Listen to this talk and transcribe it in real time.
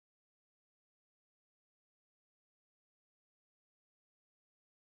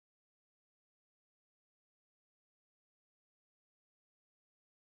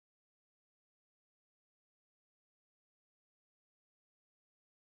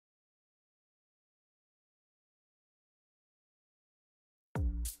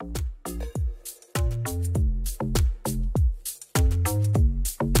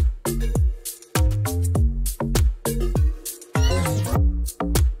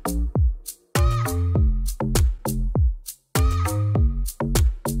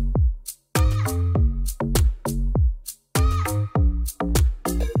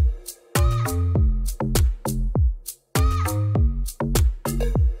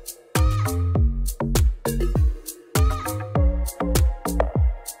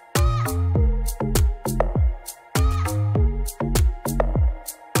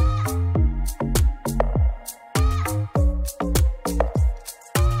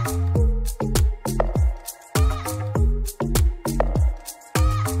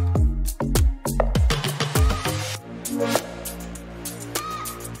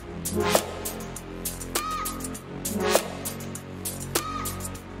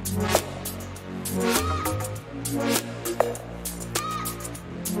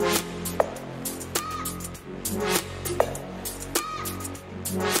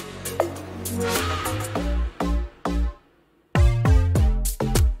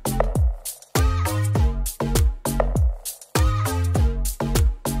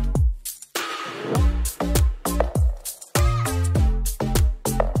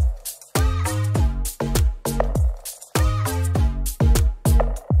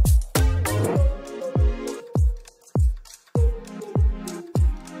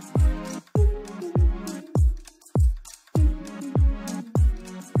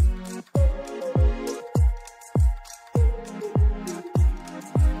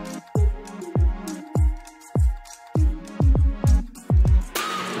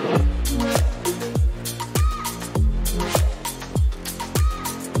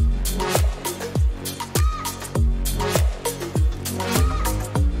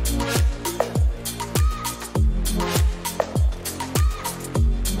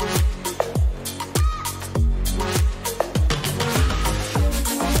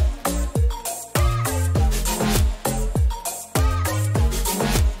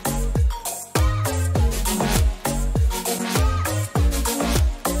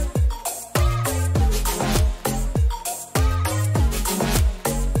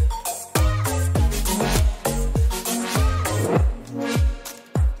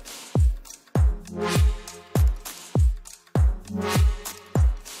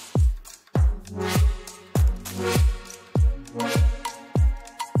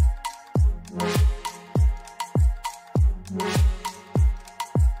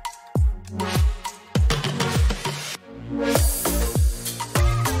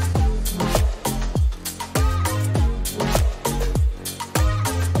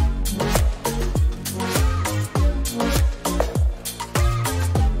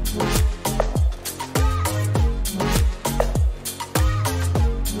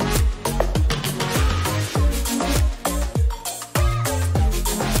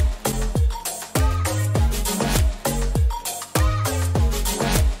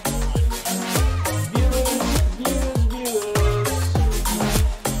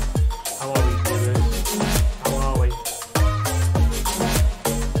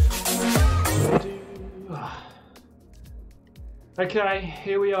Okay,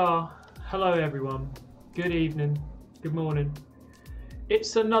 here we are. Hello everyone. Good evening. Good morning.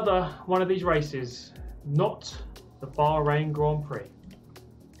 It's another one of these races, not the Bahrain Grand Prix.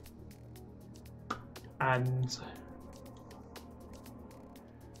 And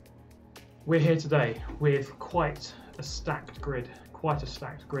we're here today with quite a stacked grid.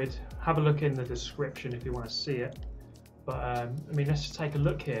 Have a look in the description if you want to see it. But I mean, let's just take a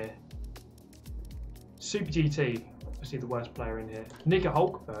look here. Super GT, obviously the worst player in here. Nico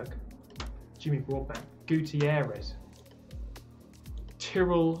Hulkenburg, Jimmy Broadbent, Gutierrez,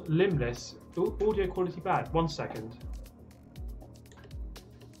 Tyrrell Limitless. Audio quality bad. 1 second.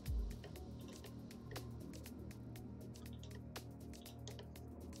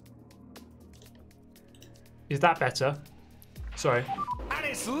 Is that better? Sorry. And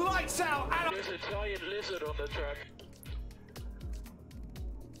it's lights out. There's a giant lizard on the track.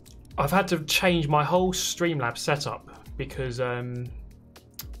 I've had to change my whole Streamlabs setup because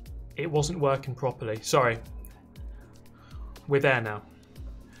it wasn't working properly. Sorry. We're there now.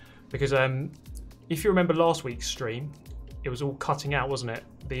 Because if you remember last week's stream, it was all cutting out, wasn't it?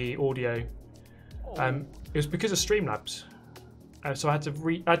 The audio. It was because of Streamlabs. So I had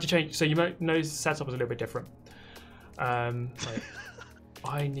to change. So you might know the setup was a little bit different. Wait.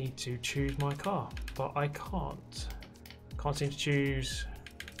 I need to choose my car, but I can't. Can't seem to choose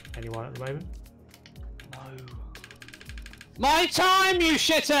anyone at the moment. No. My time, you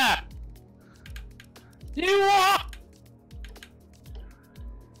shitter! You what?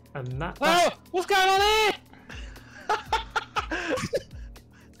 And that's... Oh, what's going on here?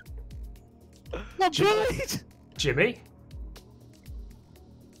 Not good. Jimmy?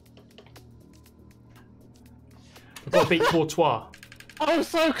 We've got to beat Courtois. I was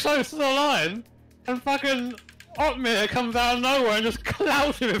so close to the line, and fucking Opmeer comes out of nowhere and just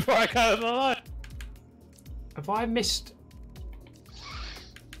clouds me before I go to the line. Have I missed...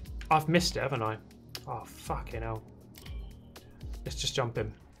 I've missed it, haven't I? Oh, fucking hell. Let's just jump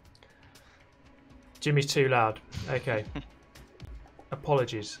in. Jimmy's too loud. Okay.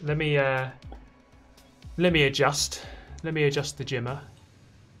 Apologies. Let me adjust. Let me adjust the Jimmer.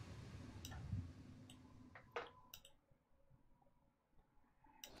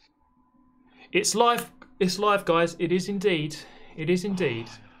 It's live. It's live, guys. It is indeed. It is indeed.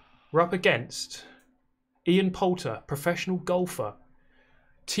 We're up against Ian Poulter, professional golfer.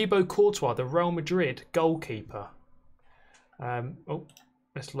 Thibaut Courtois, the Real Madrid goalkeeper. Oh,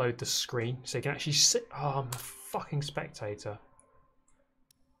 let's load the screen so you can actually see. Oh, I'm a fucking spectator.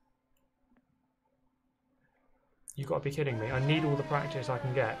 You got to be kidding me. I need all the practice I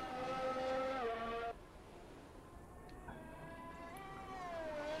can get.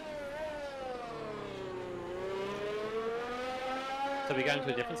 So we going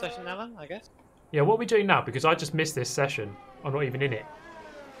to a different session now then, I guess? Yeah, what are we doing now? Because I just missed this session. I'm not even in it.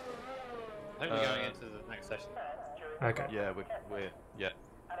 I think we're going into the next session. Okay. Yeah, we're yeah.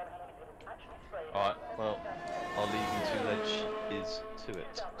 Alright, well, our leading ledge is to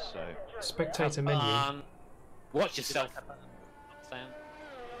it, so... Spectator menu. Watch yourself. Sam.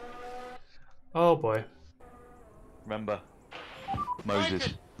 Oh boy. Remember,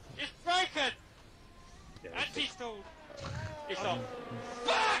 Moses. It's broken! Yeah, Anti-stalled! It's on.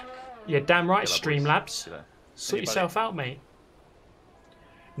 Fuck! Yeah, damn right, Hello, Streamlabs. boys. Sort Anybody? yourself out, mate.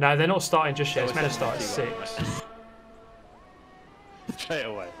 No, they're not starting just yet. It's meant to start at 6. Straight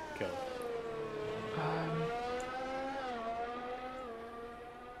away. Cool.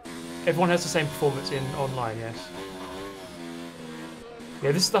 Everyone has the same performance in online, yes.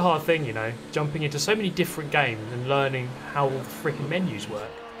 Yeah, this is the hard thing, you know, jumping into so many different games and learning how all the freaking menus work.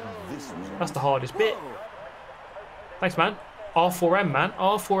 That's the hardest bit. Thanks, man. R4M, man.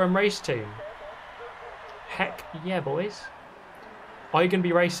 R4M race team. Heck yeah, boys. Are you going to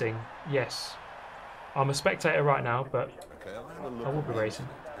be racing? Yes. I'm a spectator right now, but I will be racing.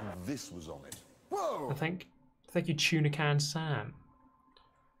 And this was on it. Whoa! And thank you, Tuna Can Sam.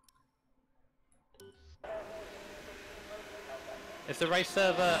 Is the race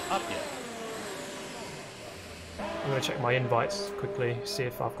server up yet? I'm going to check my invites quickly, see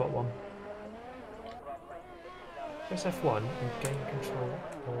if I've got one. Press F1 and gain control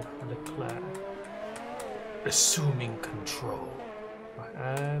of Leclerc. Assuming control. Right,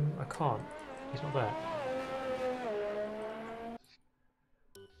 I can't. He's not there.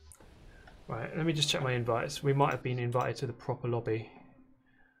 Right, let me just check my invites. We might have been invited to the proper lobby.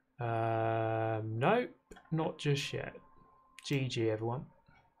 Nope, not just yet. GG, everyone.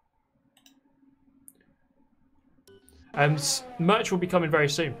 Merch will be coming very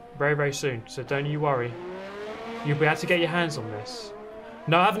soon. Very, very soon. So don't you worry. You'll be able to get your hands on this.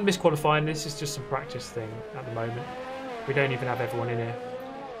 No, I haven't missed qualifying. This is just some practice thing at the moment. We don't even have everyone in here.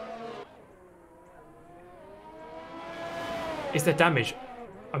 Is there damage?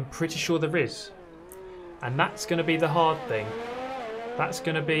 I'm pretty sure there is. And that's going to be the hard thing. That's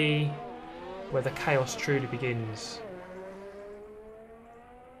going to be where the chaos truly begins.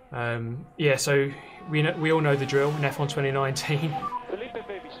 Yeah, so we all know the drill in F1 2019. Felipe,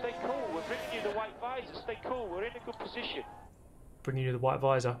 baby, stay cool. We're bringing you the white visor. Stay cool. We're in a good position. Bringing you the white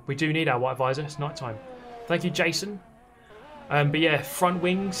visor. We do need our white visor. It's night time. Thank you, Jason. But yeah, front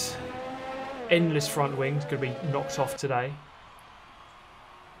wings. Endless front wings. Going to be knocked off today.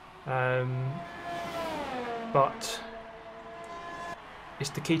 But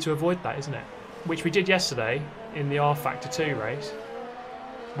it's the key to avoid that, isn't it? Which we did yesterday in the R Factor 2 race.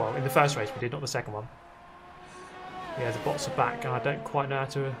 Well, in the first race we did, not the second one. Yeah, the bots are back and I don't quite know how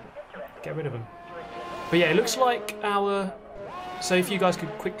to get rid of them. But yeah, it looks like our... So if you guys could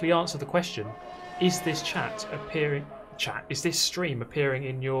quickly answer the question, is this is this stream appearing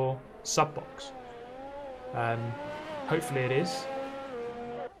in your sub box? Hopefully it is.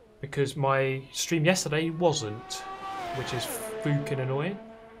 Because my stream yesterday wasn't, which is fucking annoying.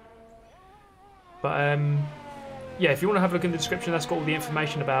 But yeah, if you want to have a look in the description, that's got all the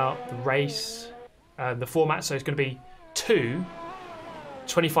information about the race, the format. So it's going to be 2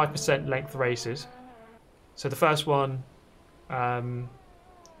 25% length races. So the first one, you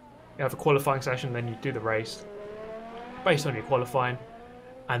have a qualifying session, then you do the race based on your qualifying,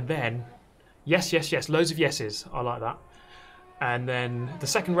 and then yes, loads of yeses. I like that. And then the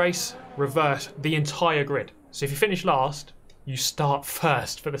second race, reverse the entire grid. So if you finish last, you start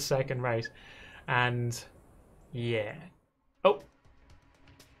first for the second race. And yeah. Oh.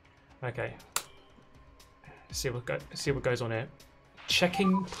 Okay. See what goes on here.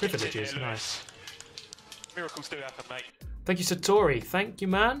 Checking privileges. Nice. Miracles do happen, mate. Thank you, Satori. Thank you,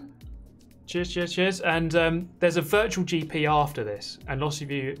 man. Cheers, cheers, cheers. And there's a virtual GP after this. And lots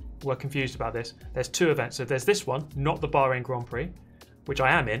of you were confused about this. There's 2 events. So there's this one, not the Bahrain Grand Prix, which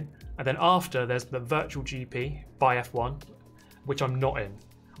I am in. And then after, there's the virtual GP by F1, which I'm not in,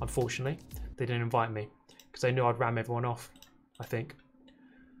 unfortunately. They didn't invite me because they knew I'd ram everyone off, I think.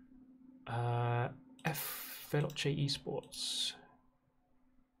 Veloce Esports.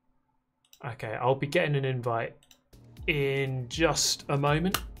 Okay, I'll be getting an invite in just a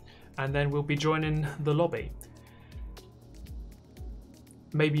moment, and then we'll be joining the lobby.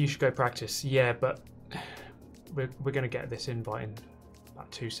 Maybe you should go practice. Yeah, but we're going to get this invite in about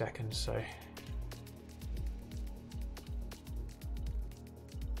 2 seconds, so...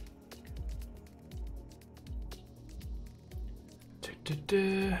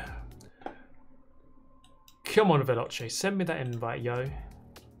 Come on, Veloce, send me that invite, yo.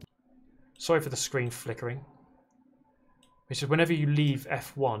 Sorry for the screen flickering. Which is whenever you leave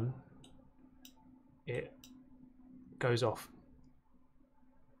F1, it goes off.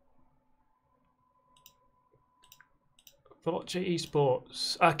 Veloce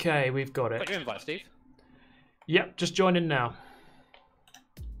Esports. Okay, we've got it. Got your invite, Steve. Yep, just join in now.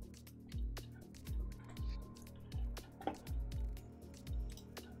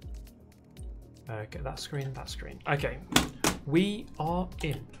 Okay, that screen. Okay, we are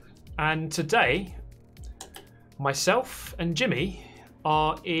in. And today, myself and Jimmy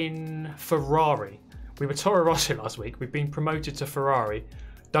are in Ferrari. We were Toro Rosso last week. We've been promoted to Ferrari.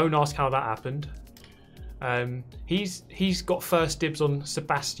 Don't ask how that happened. He's got first dibs on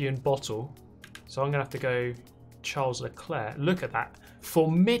Sebastian Vettel. So I'm going to have to go Charles Leclerc. Look at that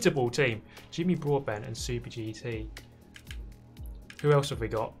formidable team. Jimmy Broadbent and Super GT. Who else have we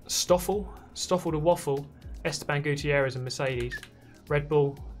got? Stoffel the Waffle, Esteban Gutierrez and Mercedes, Red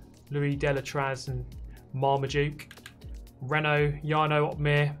Bull, Louis Delatraz and Marmaduke, Renault, Jarno,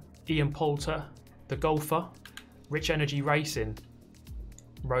 Opmeer, Ian Poulter, the Golfer, Rich Energy Racing,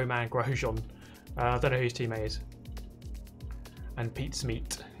 Roman Grosjean, I don't know who his teammate is, and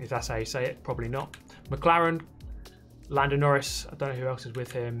Pietsmiet, if that's how you say it, probably not. McLaren, Lando Norris, I don't know who else is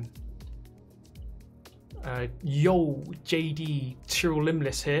with him. Yo, JD, Tyrrell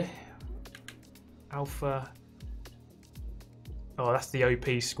Limitless here. Alpha. Oh, that's the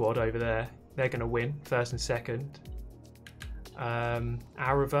OP squad over there. They're going to win first and second.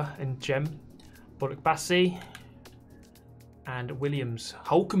 Aarava and Gem. Bolukbasi. And Williams.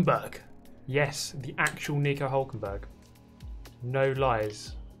 Hulkenburg. Yes, the actual Nico Hulkenburg. No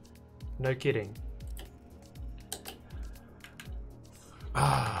lies. No kidding.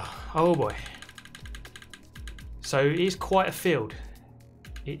 Oh boy. So it is quite a field.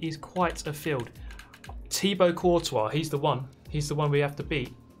 It is quite a field. Thibaut Courtois, he's the one. He's the one we have to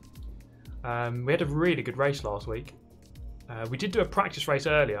beat. We had a really good race last week. We did do a practice race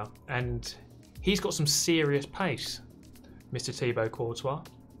earlier, and he's got some serious pace, Mr. Thibaut Courtois.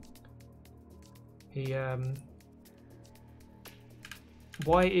 He,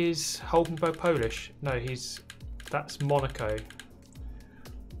 why is Hulkenburg Polish? No, that's Monaco.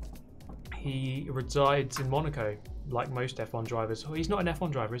 He resides in Monaco, like most F1 drivers. Oh, he's not an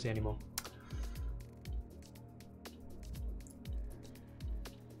F1 driver, is he, anymore?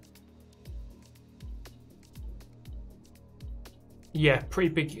 Yeah, pretty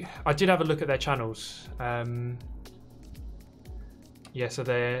big. I did have a look at their channels. Yeah, so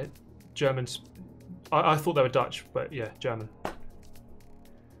they're Germans. I thought they were Dutch, but yeah, German.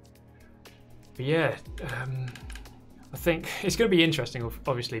 But yeah, I think it's going to be interesting,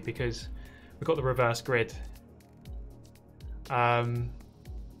 obviously, because we've got the reverse grid. Guys,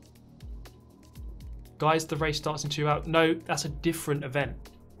 the race starts in 2 hours. No, that's a different event.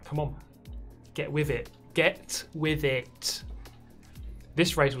 Come on, get with it. Get with it.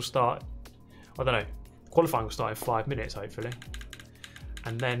 This race will start, I don't know, qualifying will start in 5 minutes, hopefully.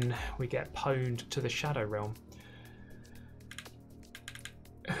 And then we get pwned to the Shadow Realm.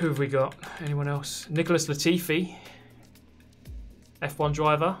 Who have we got? Anyone else? Nicholas Latifi, F1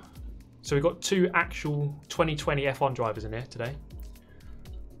 driver. So we've got 2 actual 2020 F1 drivers in here today.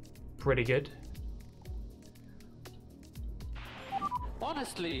 Pretty good.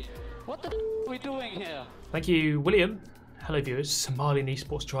 Honestly, what the f are we doing here? Thank you, William. Hello viewers, Somalian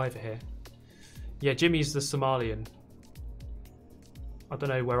esports driver here. Yeah, Jimmy's the Somalian. I don't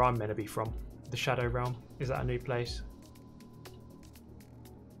know where I'm meant to be from. The Shadow Realm. Is that a new place?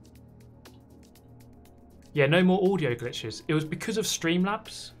 Yeah, no more audio glitches. It was because of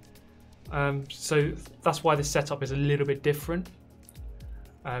Streamlabs. So that's why the setup is a little bit different.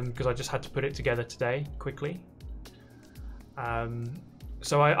 Because I just had to put it together today quickly.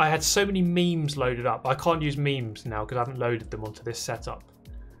 So I had so many memes loaded up. I can't use memes now because I haven't loaded them onto this setup.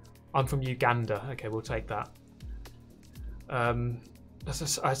 I'm from Uganda. Okay, we'll take that. I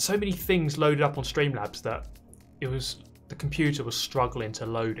had so many things loaded up on Streamlabs that the computer was struggling to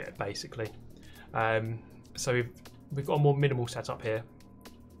load it, basically. So we've got a more minimal setup here.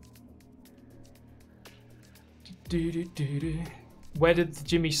 Where did the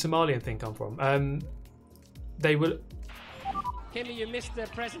Jimmy Somalian thing come from? They were... Kimmy, you missed the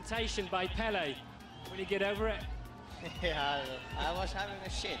presentation by Pele. Will you get over it? Yeah, I was having a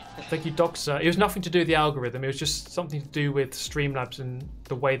shit. Thank you, Doxer. It was nothing to do with the algorithm. It was just something to do with Streamlabs and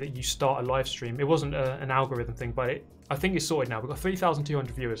the way that you start a live stream. It wasn't an algorithm thing, but I think it's sorted now. We've got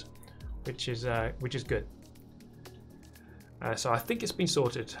 3,200 viewers, which is good. So I think it's been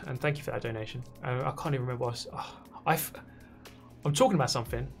sorted, and thank you for that donation. I can't even remember what I'm talking about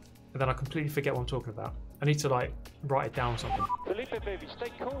something, and then I completely forget what I'm talking about. I need to like write it down or something. Felipe, baby,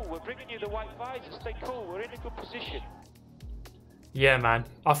 stay cool. We're bringing you the white visor. Stay cool. We're in a good position. Yeah, man.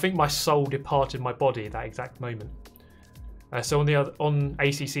 I think my soul departed my body at that exact moment. So on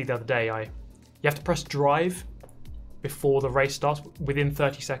ACC the other day, you have to press drive before the race starts, within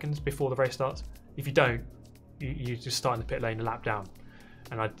 30 seconds before the race starts. If you don't, you just start in the pit lane a lap down.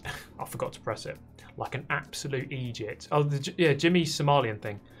 And I forgot to press it. Like an absolute idiot. Oh, yeah, Jimmy Somalian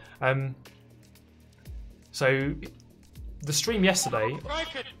thing. So, the stream yesterday...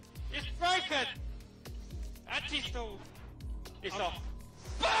 Broken! It's broken! Anti-stall! It's off.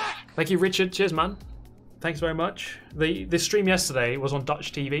 Thank you, Richard. Cheers, man. Thanks very much. The stream yesterday was on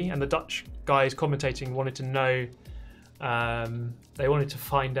Dutch TV, and the Dutch guys commentating wanted to know... they wanted to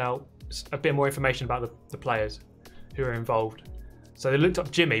find out a bit more information about the players who are involved. So they looked up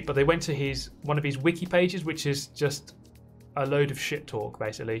Jimmy, but they went to one of his wiki pages, which is just a load of shit talk,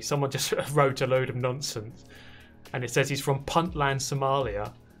 basically. Someone just wrote a load of nonsense. And it says he's from Puntland,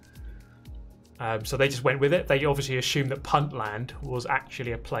 Somalia. So they just went with it. They obviously assumed that Puntland was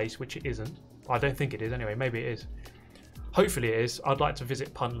actually a place, which it isn't. I don't think it is anyway. Maybe it is. Hopefully it is. I'd like to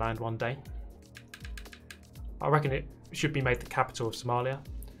visit Puntland one day. I reckon it should be made the capital of Somalia.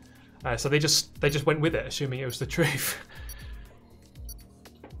 So they just went with it, assuming it was the truth.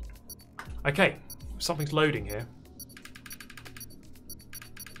 Okay, something's loading here.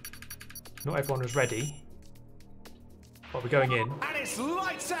 Not everyone was ready. But we're going in. And it's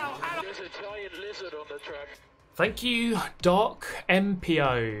lights out! There's a giant lizard on the track. Thank you, Dark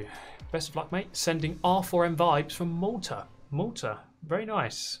MPO. Best of luck, mate. Sending R4M vibes from Malta. Malta, very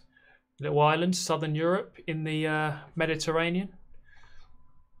nice. Little island, southern Europe in the Mediterranean.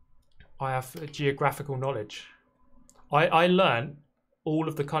 I have geographical knowledge. I learned all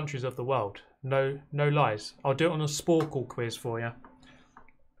of the countries of the world. No lies. I'll do it on a Sporkle quiz for you.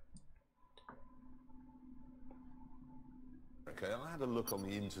 Okay, I had a look on the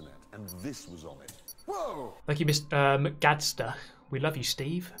internet, and this was on it. Whoa! Thank you, Mr. McGadster. We love you,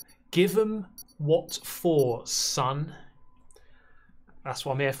 Steve. Give 'em what for, son. That's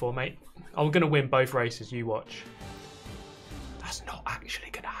what I'm here for, mate. I'm going to win both races, you watch. That's not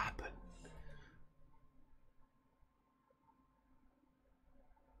actually going to happen.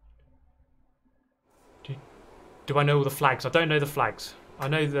 Do I know all the flags? I don't know the flags. I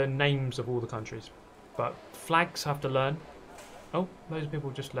know the names of all the countries. But flags have to learn. Oh, those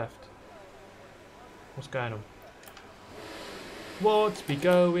people just left. What's going on? What's be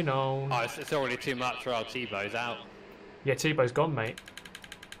going on? Oh, it's already too much for our Thibaut's out. Yeah, Thibaut's gone, mate.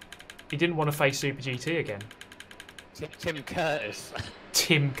 He didn't want to face Super GT again. Tim Curtis.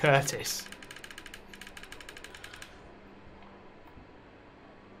 Tim Curtis.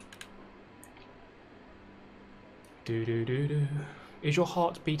 Do. Is your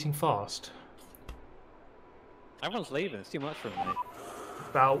heart beating fast? Everyone's leaving. It's too much for him, mate.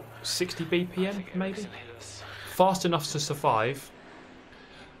 About 60 BPM, maybe? Fast enough to survive.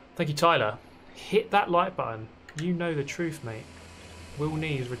 Thank you, Tyler. Hit that like button. You know the truth, mate.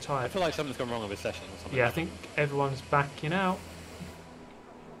 WillNe is I retired. feel like something's gone wrong with his session or something. Yeah, I think everyone's backing out.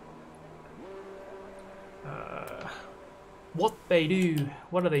 What they do?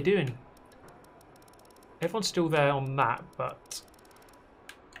 What are they doing? Everyone's still there on that, but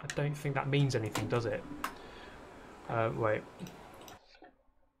I don't think that means anything, does it? Wait.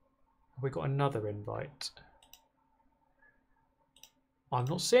 Have we got another invite? I'm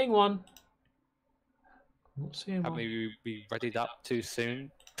not seeing one. I'm not seeing one. Maybe we readied up too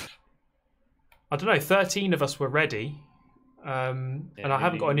soon. I don't know. 13 of us were ready. And I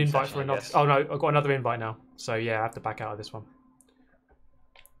haven't got an invite for another. Oh no, I've got another invite now. So yeah, I have to back out of this one.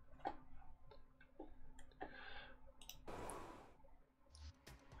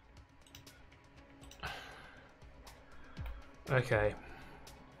 Okay.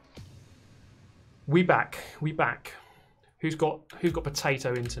 We back. We back. Who's got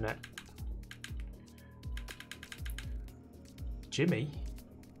potato internet? Jimmy?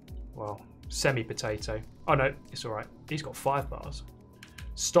 Well, semi-potato. Oh no, it's alright. He's got 5 bars.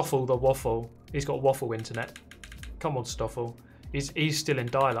 Stoffel the waffle. He's got waffle internet. Come on, Stoffel. He's still in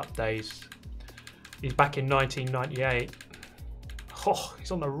dial-up days. He's back in 1998. Oh,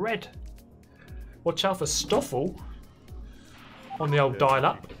 he's on the red. Watch out for Stoffel. On the old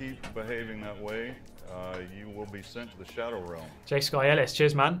dial-up. If you keep behaving that way, you will be sent to the Shadow Realm. J Sky Ellis,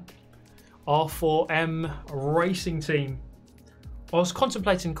 cheers man. R4M Racing Team. I was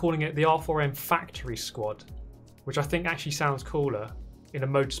contemplating calling it the R4M Factory Squad, which I think actually sounds cooler in a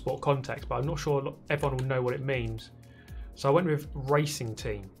motorsport context, but I'm not sure everyone will know what it means. So I went with Racing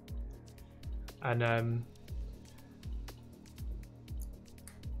Team. And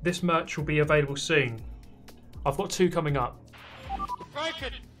this merch will be available soon. I've got 2 coming up.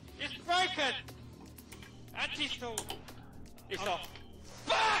 Broken! It's broken! Anti-stall! It's off.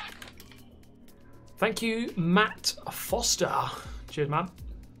 Fuck! Thank you, Matt Foster. Cheers, man.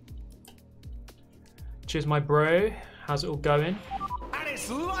 Cheers, my bro. How's it all going? And it's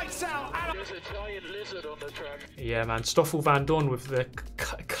lights out! There's a giant lizard on the track. Yeah, man. Stoffel Vandoorne with the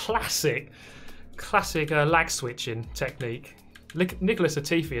classic lag switching technique. Nicholas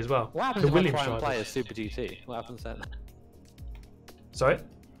Latifi as well. What happens if I try and play a Super GT? What happens then? Sorry?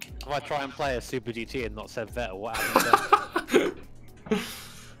 If I try and play a Super GT and not Seb Vettel, what happens then?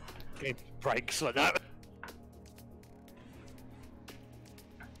 It breaks like that.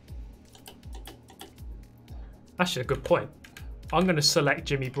 Actually, a good point. I'm going to select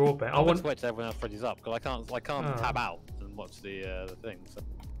Jimmy Broadbent. I want to wait till everyone else readies up because I can't tab out and watch the thing. So.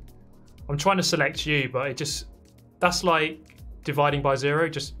 I'm trying to select you, but it just that's like dividing by 0.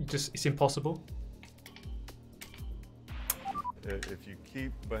 Just it's impossible. If you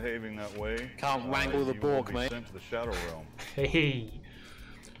keep behaving that way, can't wrangle the Borg, mate. Sent to the Shadow Realm. Hey,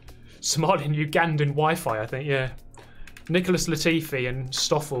 smart in Ugandan Wi-Fi, I think. Yeah, Nicholas Latifi and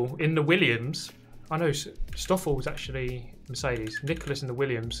Stoffel in the Williams. I know Stoffel was actually Mercedes. Nicholas in the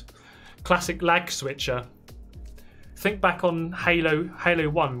Williams. Classic lag switcher. Think back on Halo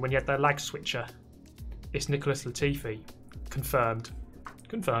 1 when you had that lag switcher. It's Nicholas Latifi. Confirmed.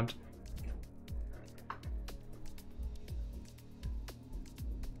 Confirmed.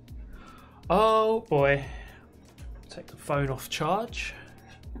 Oh boy. Take the phone off charge.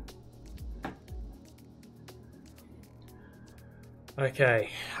 Okay,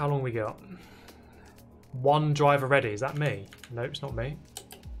 how long we got? 1 driver ready, is that me? No, it's not me.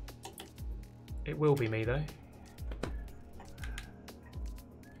 It will be me though.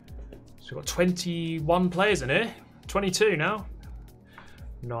 So we've got 21 players in here. 22 now.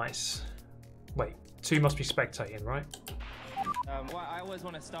 Nice. Wait, 2 must be spectating, right? Well, I always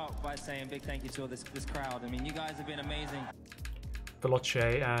want to start by saying big thank you to all this crowd. I mean, you guys have been amazing.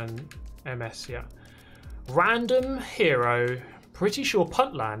 Veloce and MS, yeah. Random hero. Pretty sure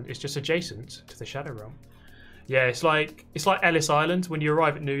Puntland is just adjacent to the Shadow Realm. Yeah, it's like Ellis Island when you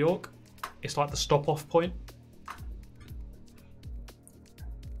arrive at New York. It's like the stop-off point.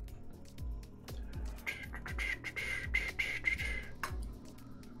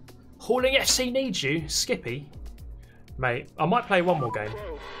 Hauling FC needs you, Skippy. Mate, I might play one more game.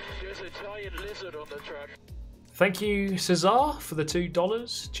 Whoa, there's a giant lizard on the track. Thank you, Cesar, for the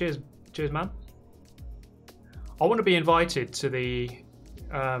 $2. Cheers, man. I want to be invited to the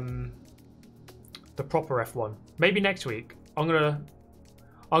proper F1. Maybe next week.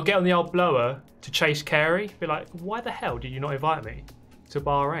 I'll get on the old blower to chase Carey. Be like, why the hell did you not invite me to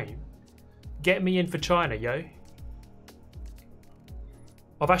Bahrain? Get me in for China, yo.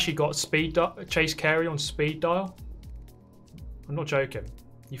 I've actually got chase Carey on speed dial. I'm not joking.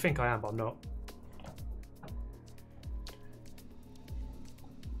 You think I am, but I'm not.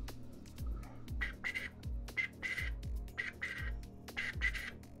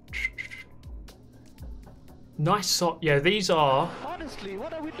 Nice sock. Yeah, these are Honestly,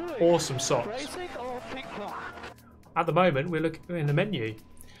 what are we doing? Awesome socks. Racing or ping pong? At the moment, we're looking in the menu.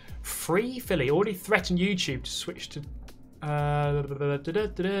 Free Philly already threatened YouTube to switch to.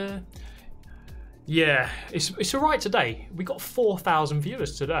 Yeah, it's alright today. We got 4,000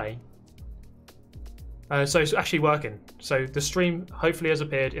 viewers today. So it's actually working. So the stream hopefully has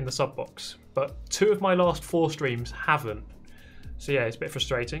appeared in the sub box, but 2 of my last 4 streams haven't. So yeah, it's a bit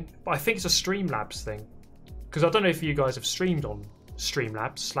frustrating. But I think it's a Streamlabs thing. because I don't know if you guys have streamed on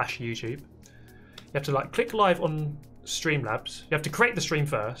Streamlabs/YouTube. You have to like click live on Streamlabs. You have to create the stream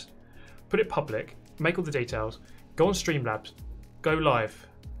first, put it public, make all the details, go on Streamlabs, go live,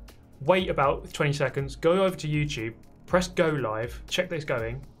 wait about 20 seconds, go over to YouTube, press go live, check that it's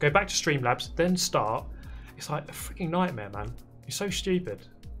going, go back to Streamlabs, then start. It's like a freaking nightmare, man. You're so stupid.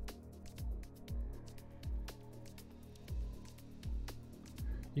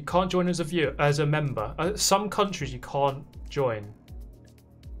 You can't join as a viewer, as a member. Some countries you can't join.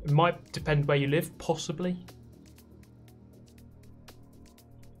 It might depend where you live, possibly.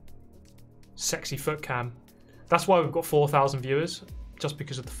 Sexy foot cam. That's why we've got 4,000 viewers, just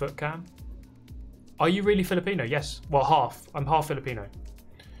because of the foot cam. Are you really Filipino? Yes. Well, half. I'm half Filipino.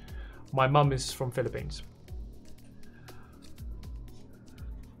 My mum is from Philippines.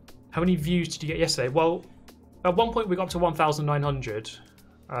 How many views did you get yesterday? Well, at one point we got up to 1,900.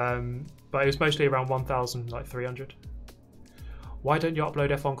 But it was mostly around 1,300. Why don't you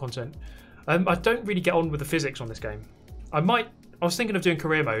upload F1 content? I don't really get on with the physics on this game. I was thinking of doing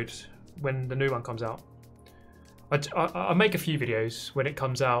career mode when the new one comes out. I make a few videos when it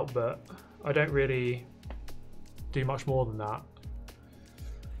comes out, but I don't really do much more than that.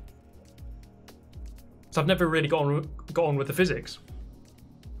 So I've never really got on with the physics.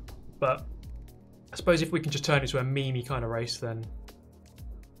 But I suppose if we can just turn it into a meme kind of race, then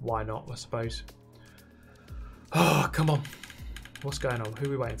why not, I suppose. Oh, come on. What's going on? Who are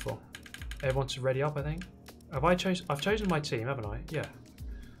we waiting for? Everyone's ready up, I think. I've chosen my team, haven't I? Yeah.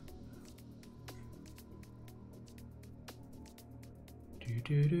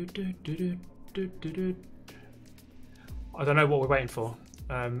 I don't know what we're waiting for.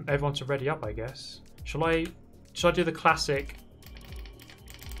 Everyone's ready up, I guess. Shall I do the classic?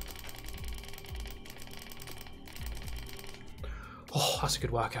 Oh, that's a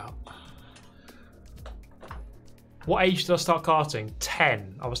good workout. What age did I start karting?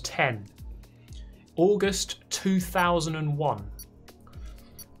 10. I was 10. August 2001.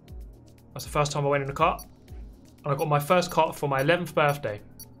 That's the first time I went in a kart. And I got my first kart for my 11th birthday.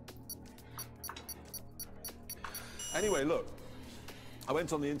 Anyway, look. I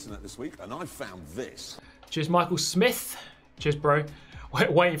went on the internet this week and I found this. Cheers, Michael Smith. Cheers, bro.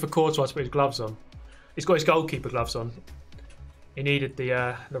 Waiting for Courtois to put his gloves on. He's got his goalkeeper gloves on. He needed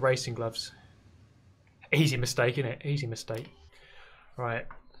the racing gloves. Easy mistake, innit? Easy mistake. Right,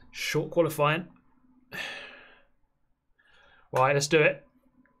 short qualifying. Right, let's do it.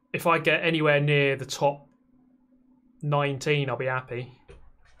 If I get anywhere near the top 19, I'll be happy.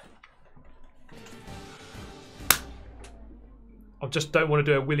 I just don't want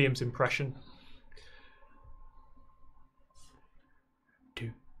to do a Williams impression.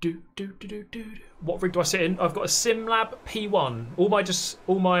 What rig do I sit in? I've got a SimLab P1.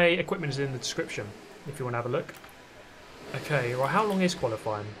 All my equipment is in the description if you want to have a look. Okay, right, how long is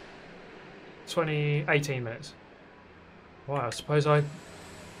qualifying? 18 minutes. Well, I suppose I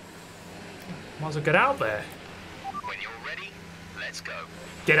might as well get out there. When you're ready, let's go.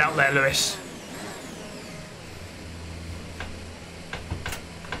 Get out there, Lewis.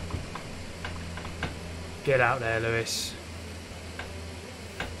 Get out there, Lewis.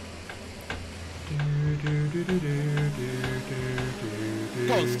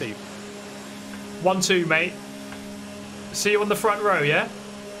 Go on, Steve. 1-2, mate. See you on the front row, yeah?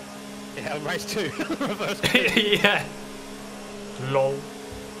 Yeah, race 2. Yeah. Lol.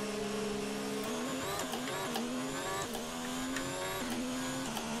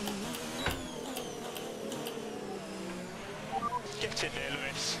 Get in there,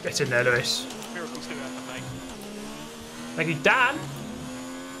 Lewis. Get in there, Lewis. Miracles do happen, mate. Thank you, Dan.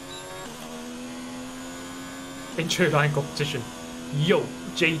 Intro line competition. Yo,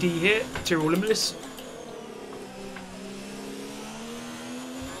 JD here, Tyrrell Limitless.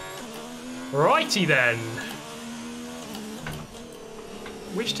 Righty then.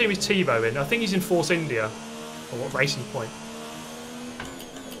 Which team is Thibaut in? I think he's in Force India. Or what racing point?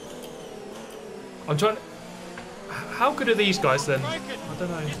 I'm trying to... How good are these guys then? I don't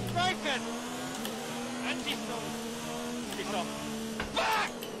know.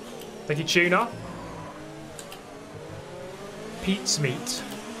 Thank you, Tuna. Pietsmiet.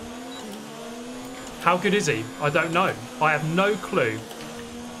 How good is he? I don't know. I have no clue.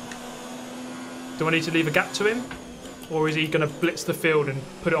 Do I need to leave a gap to him? Or is he going to blitz the field and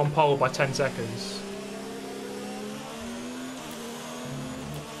put it on pole by 10 seconds?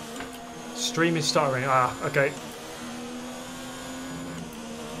 Stream is stuttering. Ah, okay.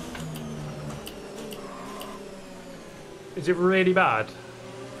 Is it really bad?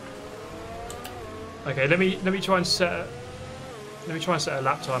 Okay, let me try and set a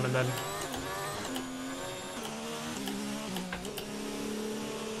lap time and then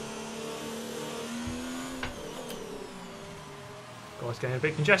it's getting a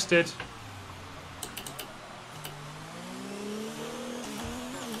bit congested.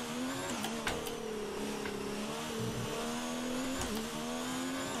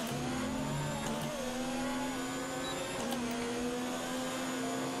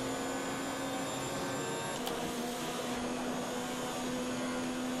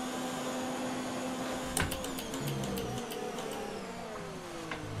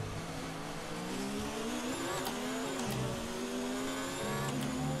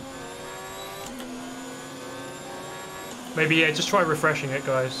 Maybe, yeah, just try refreshing it,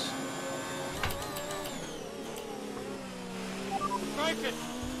 guys. Broken!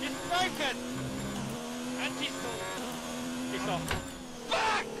 It's broken! Anti-stall! It's off.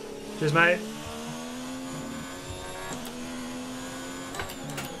 Back! Cheers, mate.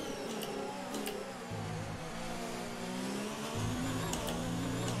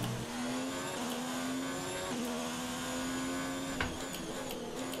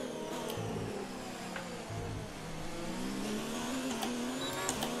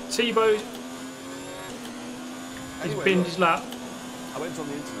 Thibaut he's binned his lap. I went on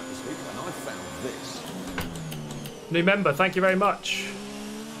the internet this week and I found this. New member, thank you very much.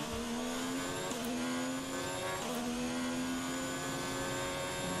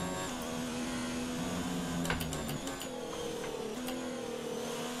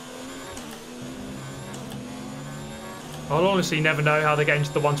 I'll honestly never know how they get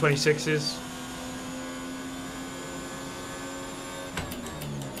into the 126s.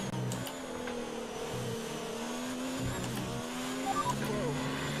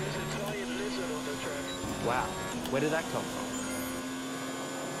 Wow, where did that come from?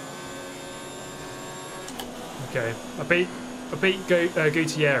 Okay, I beat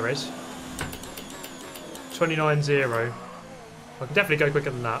Gutierrez. 29-0. I can definitely go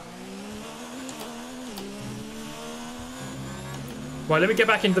quicker than that. Right, let me get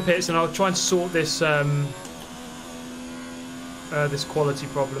back into the pits and I'll try and sort this this quality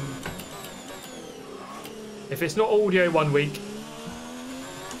problem. If it's not audio one week,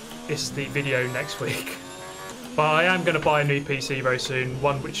 it's the video next week. But I am going to buy a new PC very soon,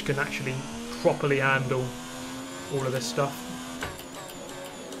 one which can actually properly handle all of this stuff.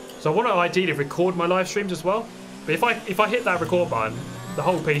 So I want to ideally record my live streams as well. But if I hit that record button, the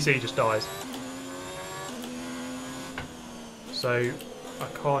whole PC just dies. So I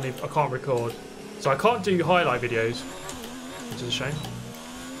can't record. So I can't do highlight videos, which is a shame.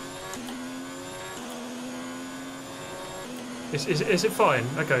 Is it fine?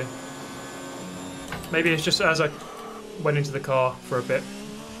 Okay. Maybe it's just as I went into the car for a bit.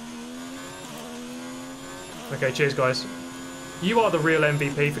 Okay, cheers guys. You are the real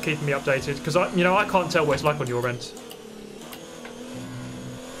MVP for keeping me updated, because I can't tell what it's like on your end.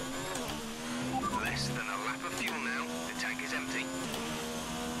 Less than a lap of fuel now. The tank is empty.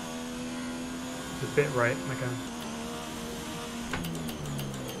 The bit rate, okay.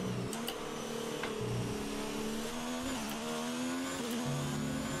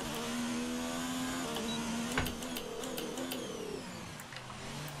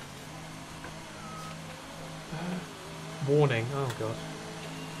 Warning, oh god.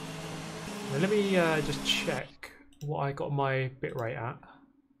 Now let me just check what I got my bitrate at.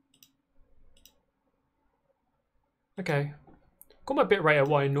 Okay, got my bitrate at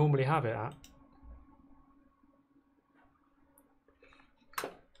what I normally have it at.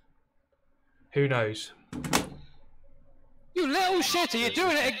 Who knows? You little shitter, you're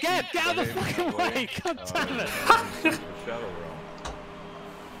doing it again! Get out of the fucking way! God damn it!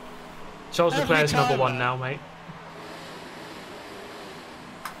 Charles Leclerc's number one now, mate.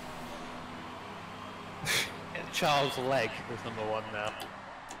 Charles' leg is number one now.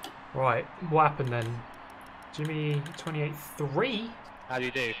 Right, what happened then? Jimmy 28.3? How do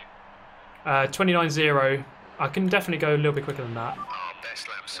you do? 29.0. I can definitely go a little bit quicker than that. Our best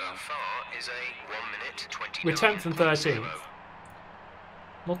lap so far is a 1 minute 29. We're 10th and 13th.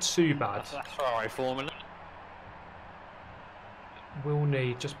 Not too bad. That's Ferrari formula.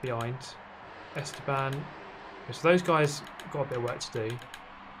 WillNe just behind. Esteban. Okay, so those guys got a bit of work to do.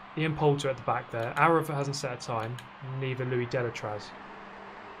 Ian Poulter at the back there. Aarava hasn't set a time. Neither Louis Delatraz.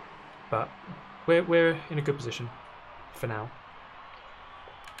 But we're in a good position for now.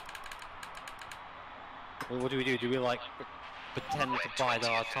 Well, what do we do? Do we like pretend to bide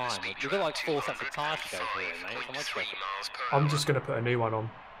our time? We've got like 4 sets of tyres to go through, mate. I'm just going to put a new one on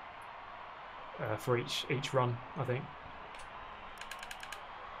for each run, I think.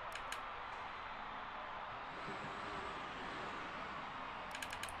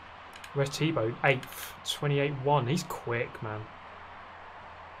 Where's Thibaut? 8th, 28.1. He's quick, man.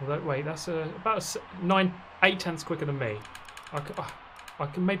 Although, wait, that's about 8 tenths quicker than me. I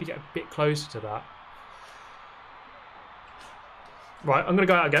can maybe get a bit closer to that. Right, I'm going to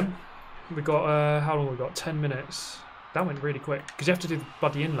go out again. We've got, how long have we got? 10 minutes. That went really quick. Because you have to do the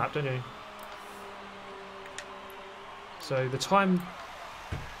bloody in-lap, don't you? So the time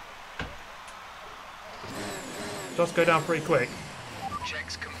does go down pretty quick.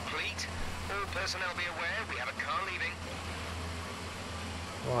 Checks complete. All personnel be aware we have a car leaving.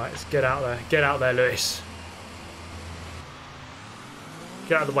 Right, let's get out there. Get out there, Lewis.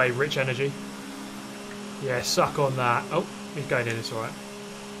 Get out of the way, Rich Energy. Yeah, suck on that. Oh, he's going in, it's alright.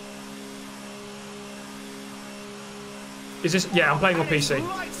 Is this... Yeah, I'm playing on PC.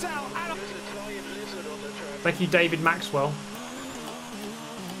 Thank you, David Maxwell.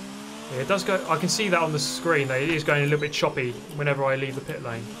 Yeah, it does go... I can see that on the screen. It is going a little bit choppy whenever I leave the pit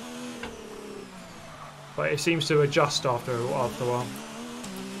lane. But it seems to adjust after a while.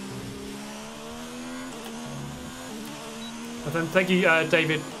 And then thank you,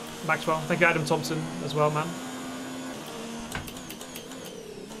 David Maxwell. Thank you, Adam Thompson, as well, man.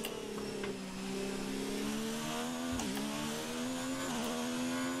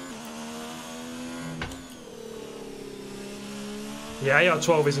 Yeah,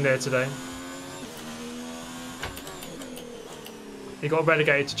 AR12 isn't here today. He got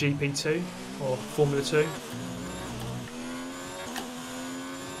relegated to GP2 or Formula 2.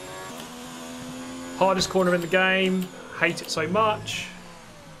 Hardest corner in the game. Hate it so much.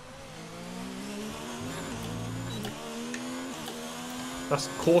 That's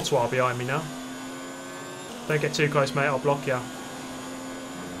Courtois behind me now. Don't get too close, mate. I'll block you.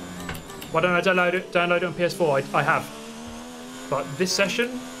 Why don't I download it on PS4? I have. But this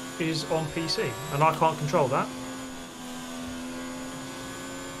session is on PC, and I can't control that.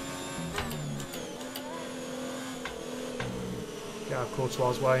 Get out of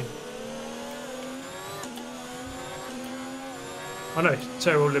Courtois' way. I know,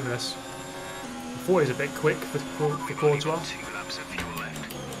 terrible Limitless. I thought he was a bit quick for Courtois.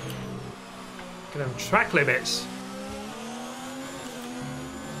 Get them track limits.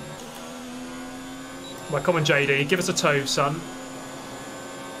 Right, come on, JD, give us a toe, son.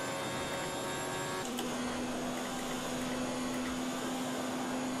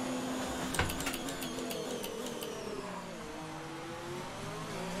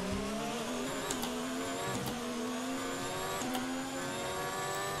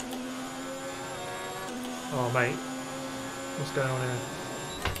 Oh, mate. What's going on here?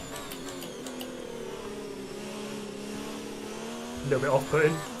 A little bit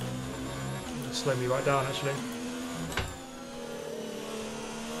off-putting. Slow me right down, actually.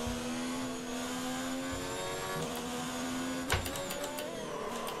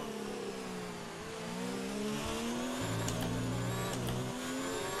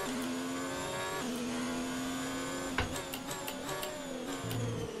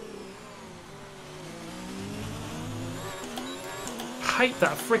 I hate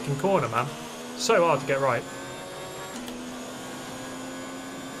that freaking corner, man. So hard to get right.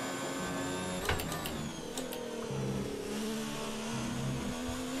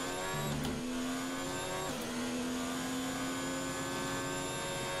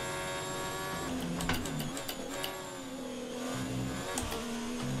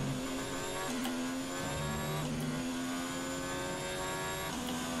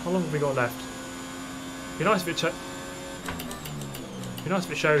 How long have we got left? Be nice if it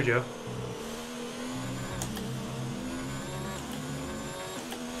showed you.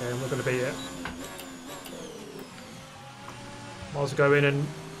 Okay, I'm not going to beat it. Might as well go in and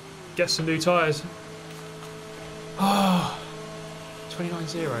get some new tyres. Oh,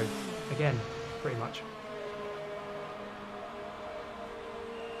 29-0 again, pretty much.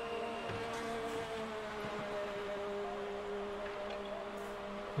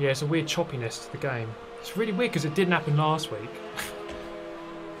 Yeah, it's a weird choppiness to the game. It's really weird because it didn't happen last week.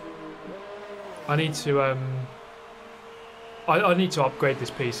 I need to I need to upgrade this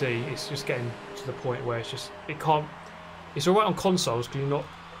PC. It's just getting to the point where it's alright on consoles because you're not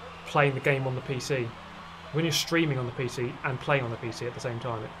playing the game on the PC. When you're streaming on the PC and playing on the PC at the same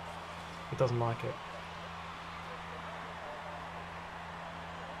time, it doesn't like it.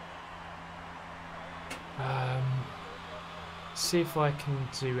 See if I can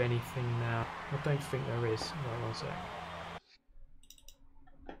do anything now. I don't think there is. Right, one sec.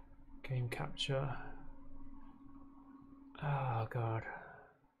 Game capture. Oh god.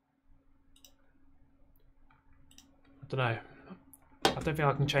 I don't know. I don't think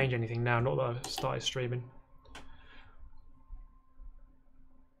I can change anything now, not that I've started streaming.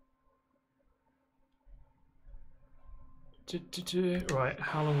 Right,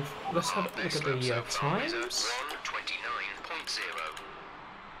 how long? Let's have a look at the times.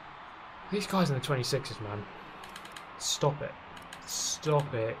 These guys in the 26s, man. Stop it.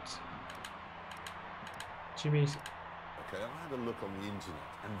 Stop it. Jimmy's... Okay, I had a look on the internet,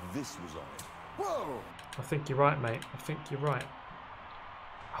 and this was on it. Whoa! I think you're right, mate. I think you're right.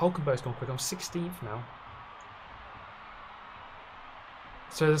 Hulkenberg's gone quick. I'm 16th now.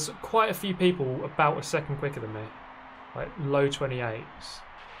 So there's quite a few people about a second quicker than me. Like low 28s.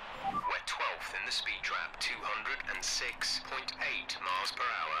 We're 12th in the speed trap, 206.8 miles per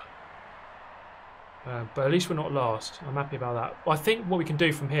hour. But at least we're not last. I'm happy about that. I think what we can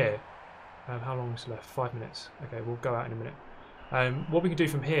do from here... how long is left? 5 minutes. Okay, we'll go out in a minute. What we can do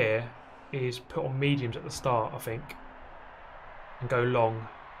from here is put on mediums at the start, I think. And go long.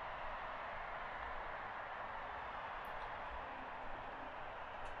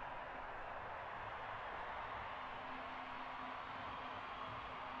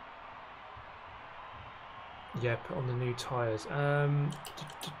 Yeah, put on the new tyres.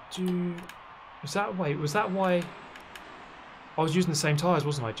 Was that why I was using the same tyres,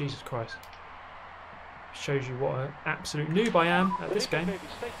 wasn't I? Jesus Christ. Shows you what an absolute noob I am at this game.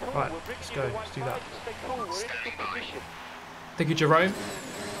 Right, let's go. Let's do that. Thank you, Jerome.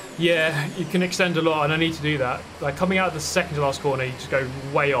 Yeah, you can extend a lot, and I need to do that. Like, coming out of the second to last corner, you just go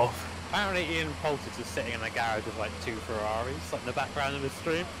way off. Apparently Ian Poulter's just sitting in a garage with like 2 Ferraris, like in the background of his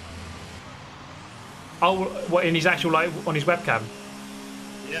stream. Oh, what, in his actual, like, on his webcam?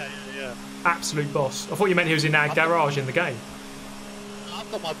 Yeah. Absolute boss. I thought you meant he was in our garage in the game.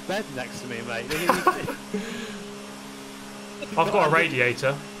 I've got my bed next to me, mate. I've got a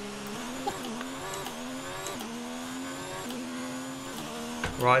radiator.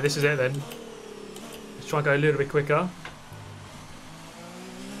 Right, this is it then. Let's try and go a little bit quicker.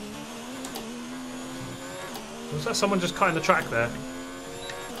 Was that someone just cutting the track there?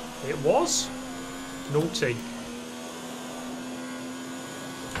 It was? Naughty.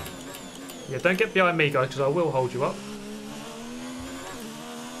 Yeah, don't get behind me, guys, because I will hold you up.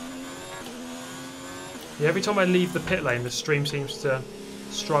 Yeah, every time I leave the pit lane, the stream seems to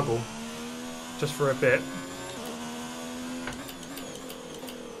struggle. Just for a bit.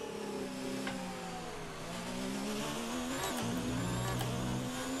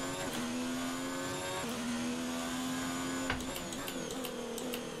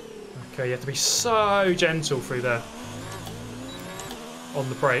 Okay, you have to be so gentle through there. On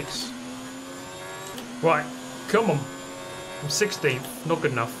the brakes. Right, come on. I'm 16th, not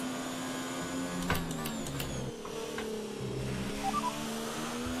good enough.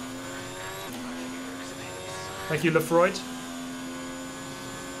 Thank you, Lefroyd.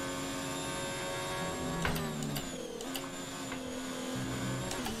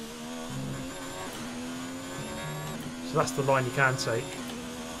 So that's the line you can take.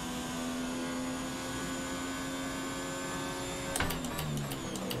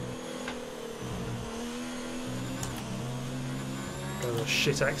 Go to a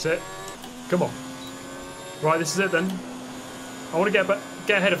shit exit. Come on. Right, this is it then. I want to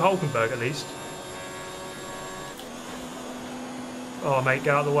get ahead of Hulkenburg at least. Oh, mate,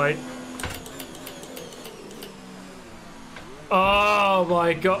 get out of the way. Oh,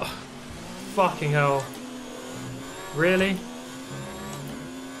 my God. Fucking hell. Really?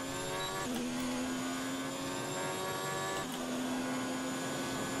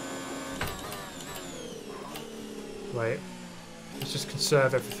 Wait. Let's just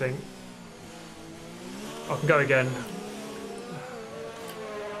conserve everything. I can go again.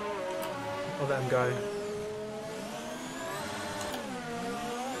 I'll let him go.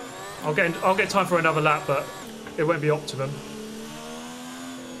 I'll get time for another lap, but it won't be optimum.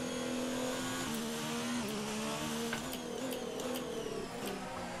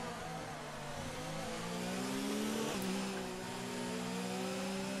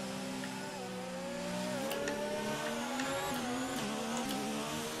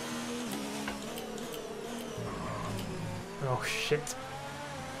 Oh shit.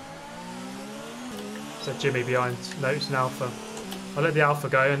 So Jimmy behind. No, it's an Alpha. I'll let the Alpha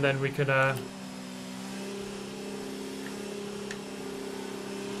go and then we can right.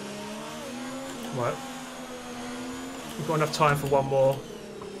 We've got enough time for one more.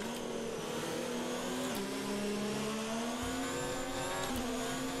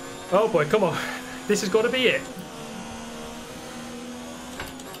 Oh boy, come on. This has got to be it.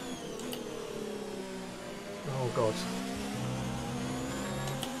 Oh god.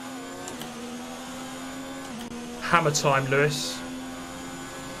 Hammer time, Lewis.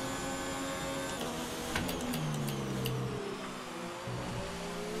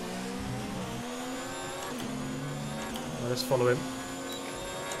 Let's follow him.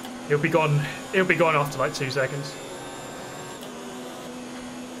 He'll be gone. He'll be gone after like 2 seconds.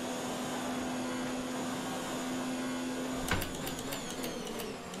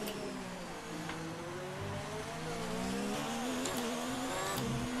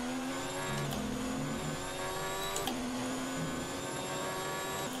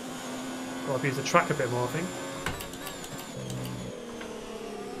 Got to abuse the track a bit more, I think.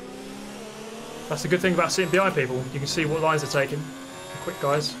 That's the good thing about sitting behind people. You can see what lines they're taking. They're quick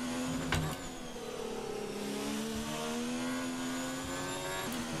guys.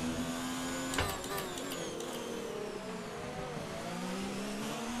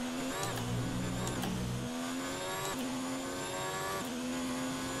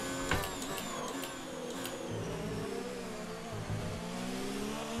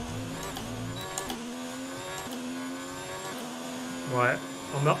 Right,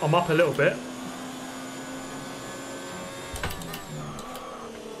 I'm up a little bit.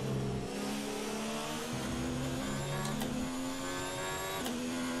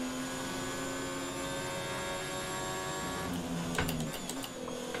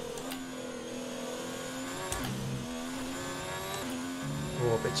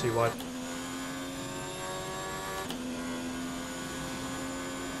 Oh, a bit too wide.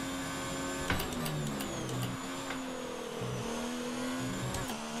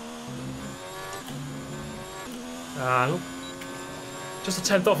 Just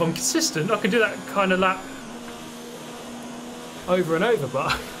a 10th off. I'm consistent. I can do that kind of lap over and over, but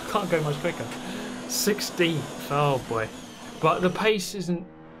I can't go much quicker. 16th. Oh boy. But the pace isn't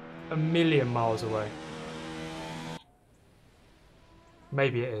a million miles away.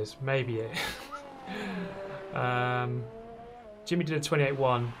 Maybe it is. Maybe it is. Jimmy did a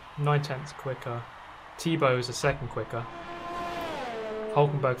 28.1. 9/10 quicker. Thibaut is a second quicker.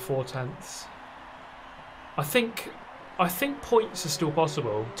 Hulkenburg 4/10. I think points are still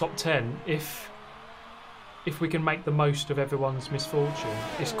possible, top 10, if we can make the most of everyone's misfortune.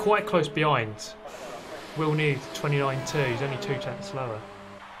 It's quite close behind. WillNe 29.2, he's only 2/10 slower.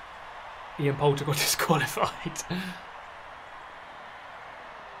 Ian Poulter got disqualified.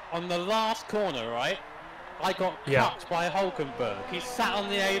 On the last corner, right, I got cut by Hulkenburg. He sat on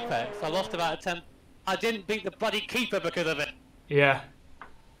the apex. I lost about a 10. I didn't beat the bloody keeper because of it. Yeah.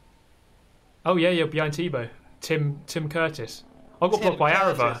 Oh yeah, you're behind Thibaut. Tim Curtis. I got blocked by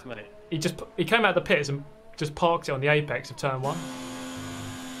Aarava. He came out of the pits and just parked it on the apex of turn 1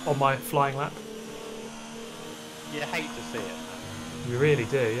 on my flying lap. You hate to see it. You really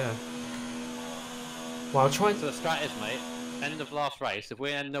do, yeah. Well, I'll try. So the strat is, mate. End of last race. If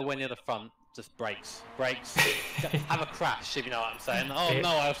we're nowhere near the front, just brakes. Have a crash, if you know what I'm saying. Oh no,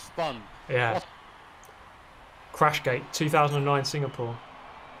 I've spun. Yeah. What? Crashgate 2009 Singapore.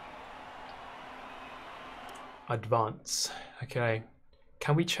 Advance. Okay.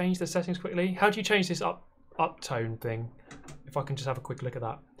 Can we change the settings quickly? How do you change this uptone thing? If I can just have a quick look at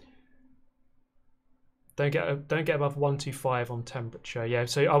that. Don't get above 125 on temperature. Yeah.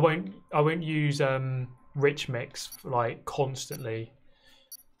 So I won't use rich mix like constantly.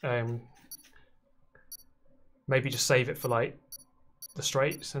 Maybe just save it for like the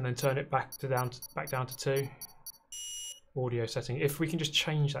straights and then turn it back down to 2. Audio setting. If we can just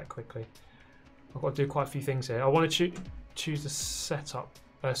change that quickly. I've got to do quite a few things here. I want to choose the setup.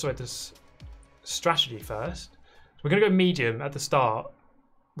 The strategy first. So we're going to go medium at the start,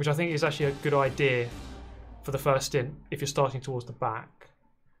 which I think is actually a good idea for the first stint if you're starting towards the back,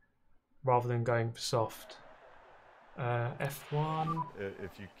 rather than going for soft. F1.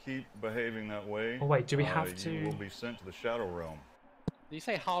 If you keep behaving that way, oh wait, do we have to? You will be sent to the shadow realm. Did you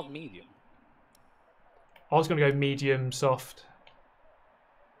say hard medium? I was going to go medium soft.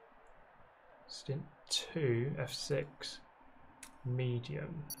 Stint 2, F6,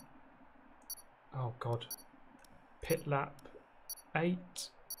 medium. Oh god. Pit lap 8.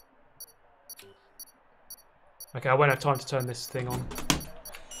 Okay, I won't have time to turn this thing on.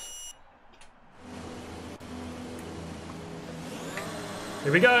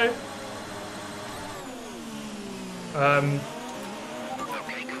 Here we go. Alright,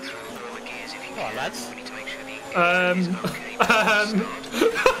 lads.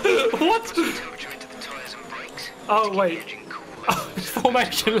 What? Oh wait.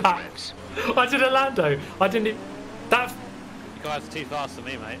 Formation laps. I did a Lando. I didn't even... That... You guys are too fast for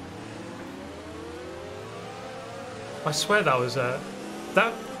me, mate. I swear that was that...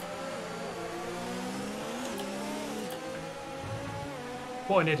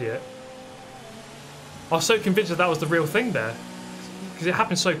 What an idiot. I was so convinced that was the real thing there. Because it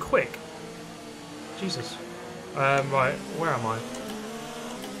happened so quick. Jesus. Right, where am I?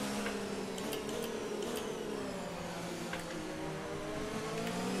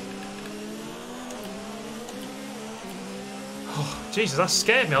 Oh, Jesus, that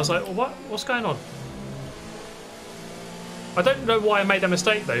scared me. I was like, what's going on? I don't know why I made that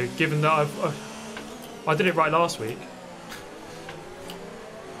mistake though, given that I did it right last week.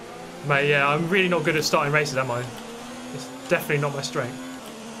 Mate, yeah, I'm really not good at starting races, am I? It's definitely not my strength.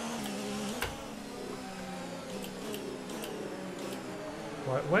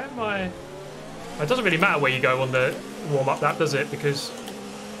 Right, where am I? It doesn't really matter where you go on the warm-up lap, does it? Because...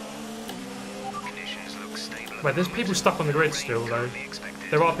 Wait, there's people stuck on the grid still, though.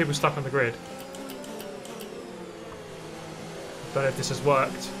 There are people stuck on the grid. Don't know if this has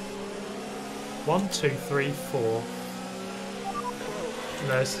worked. 1, 2, 3, 4.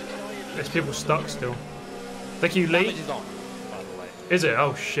 There's people stuck still. Thank you, Lee. Damage is on, by the way. Is it?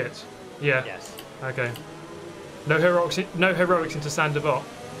 Oh shit. Yeah. Yes. Okay. No heroics. No heroics into Sandoval.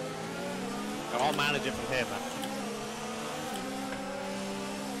 I'll manage it from here, man.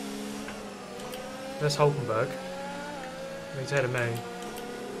 There's Hulkenburg. He's ahead of me.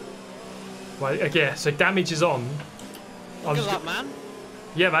 Well, yeah. So damage is on. Good luck, man.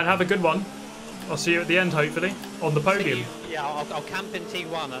 Yeah, man. Have a good one. I'll see you at the end, hopefully, on the podium. Yeah, I'll camp in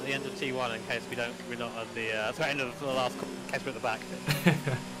T1 at the end of T1 in case we're not at the end of the last, in case we're at the back.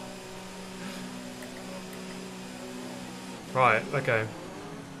 Right. Okay.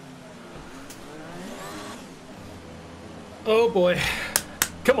 Oh boy.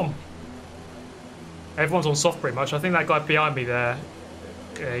 Come on. Everyone's on soft pretty much. I think that guy behind me there,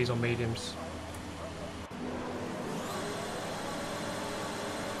 yeah, he's on mediums.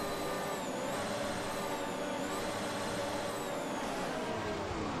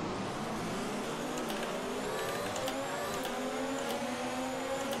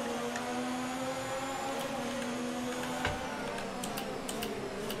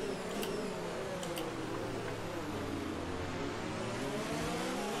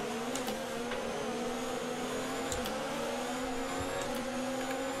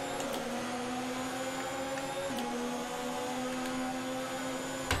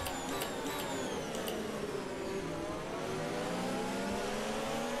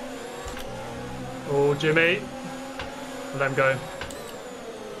 Oh, Jimmy. Let him go.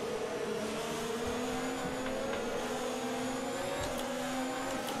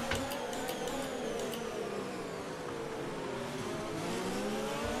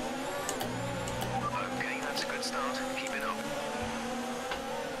 Okay, that's a good start. Keep it up.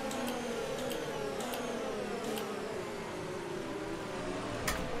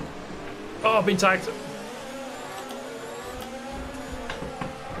 Oh, I've been tagged.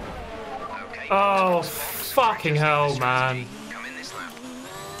 Oh, fucking hell, man.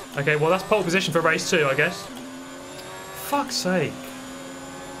 Okay, well, that's pole position for race 2, I guess. Fuck's sake.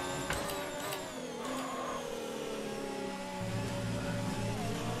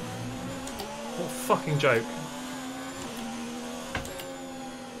 What a fucking joke.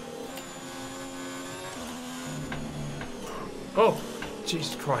 Oh,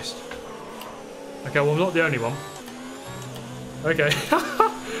 Jesus Christ. Okay, well, I'm not the only one. Okay.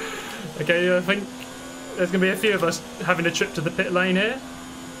 Okay, I think there's going to be a few of us having a trip to the pit lane here.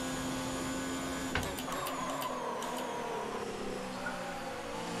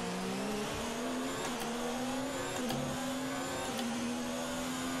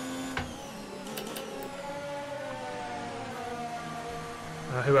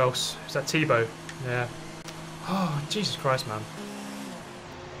 Who else? Is that Thibaut? Yeah. Oh, Jesus Christ, man.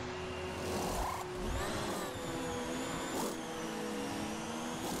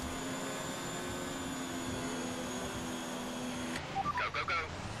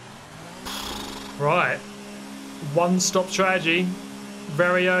 Right, one stop strategy,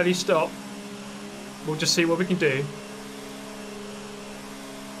 very early stop. We'll just see what we can do.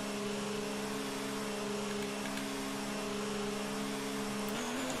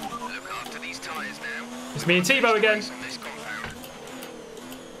 Look after these tyres now. It's me and Thibaut again.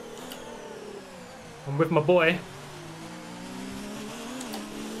 I'm with my boy.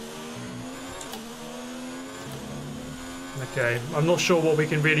 Okay, I'm not sure what we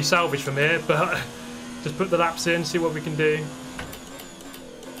can really salvage from here, but just put the laps in, see what we can do.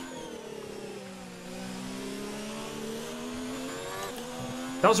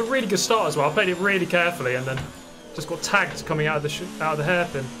 That was a really good start as well. I played it really carefully and then just got tagged coming out of the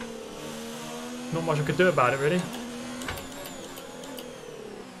hairpin. Not much I could do about it, really.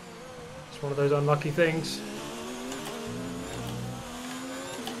 It's one of those unlucky things.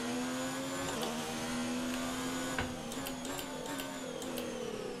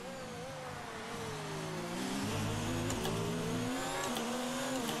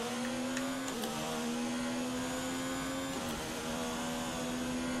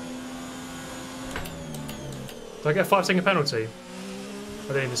 Did I get a 5-second penalty? I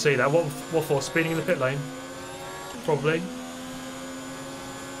didn't even see that. What for? Speeding in the pit lane? Probably.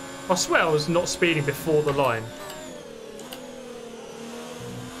 I swear I was not speeding before the line.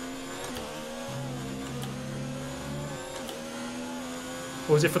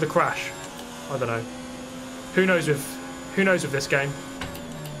 Or was it for the crash? I don't know. Who knows with this game?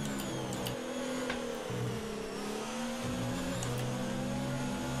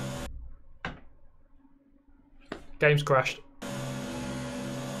 Game's crashed.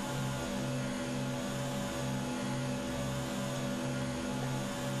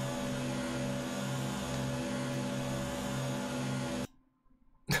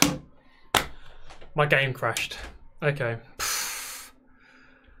 My game crashed. Okay.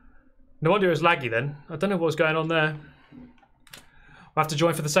 No wonder it was laggy then. I don't know what was going on there. I have to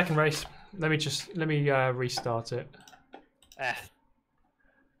join for the second race. Let me restart it.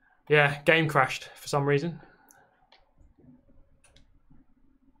 Yeah, game crashed for some reason.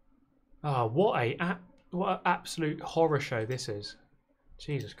 Oh, what an absolute horror show this is.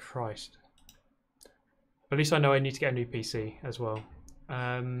 Jesus Christ. At least I know I need to get a new PC as well.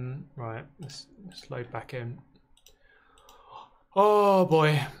 Right, let's load back in. Oh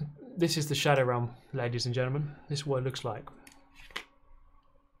boy, this is the Shadow Realm, ladies and gentlemen. This is what it looks like.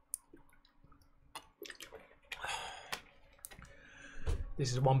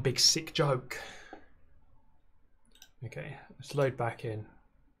 This is one big sick joke. Okay, let's load back in.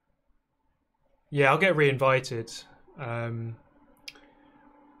 Yeah, I'll get re-invited.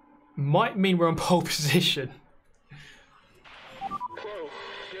 Might mean we're on pole position. Whoa,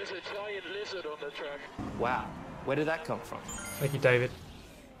 there's a giant lizard on the track. Wow, where did that come from? Thank you, David.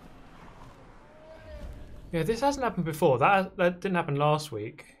 Yeah, this hasn't happened before. That didn't happen last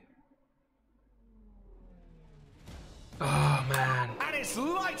week. Oh man. And it's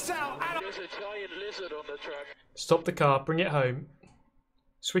lights out. There's a giant lizard on the track. Stop the car, bring it home,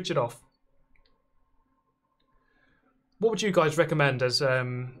 switch it off. What would you guys recommend as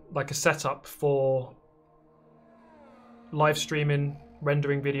like a setup for live streaming,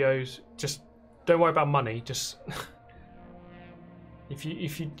 rendering videos? Just don't worry about money. Just if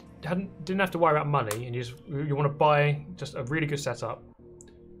you didn't have to worry about money and you want to buy just a really good setup.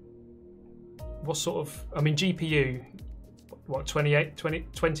 What sort of, I mean, GPU, what,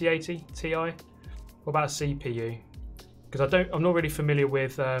 2080 Ti? What about a CPU? Because I'm not really familiar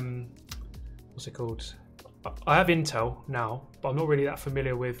with what's it called? I have Intel now, but I'm not really that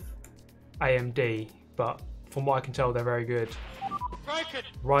familiar with AMD. But from what I can tell, they're very good.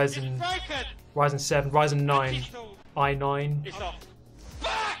 Ryzen 7, Ryzen 9, i9,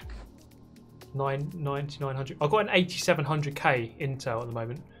 9900. I've got an 8700K Intel at the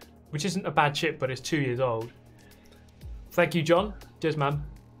moment, which isn't a bad chip, but it's 2 years old. Thank you, John. Cheers, man.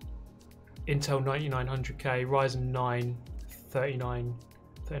 Intel 9900K, Ryzen 9,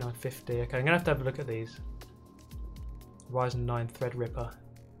 3950. Okay, I'm gonna have to have a look at these. Ryzen 9 Threadripper.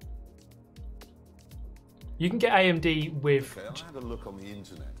 You can get AMD with. Okay, I had a look on the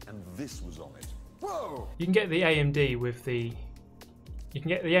internet, and this was on it. Whoa! You can get the AMD with the. You can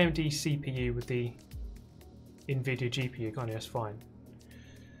get the AMD CPU with the NVIDIA GPU, can't you? That's fine.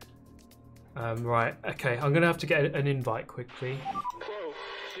 Right. Okay, I'm gonna have to get an invite quickly. Whoa,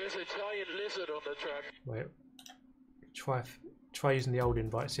 there's a giant lizard on the track. Wait. Try using the old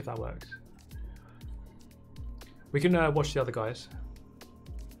invite. See if that works. We can watch the other guys.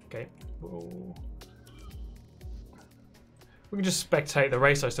 Okay. Whoa. We can just spectate the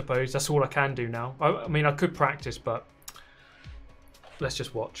race, I suppose. That's all I can do now. I mean, I could practice, but let's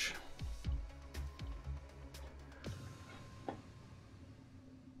just watch.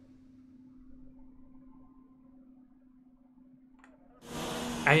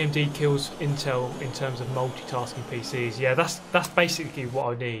 AMD kills Intel in terms of multitasking PCs. Yeah, that's basically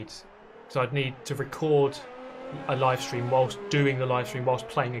what I need. So I'd need to record a live stream whilst doing the live stream whilst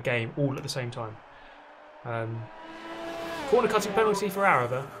playing a game all at the same time. Corner cutting penalty for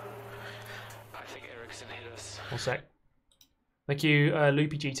Aarava. I think Ericsson hit us. 1 sec. Thank you,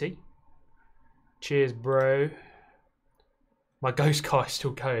 Loopy GT. Cheers, bro. My ghost car is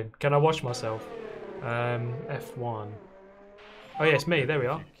still going. Can I watch myself? F1. Oh yeah, it's me. There we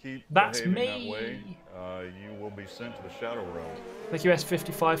are. That's me. That way, you will be sent to the Shadow Realm. Thank you,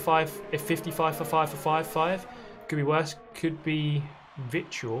 S55. If 55 for 5 for 5. Could be worse. Could be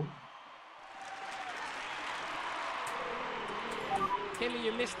Virtual. Kimmy,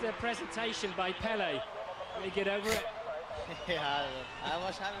 you missed the presentation by Pele. Can you get over it? Yeah, I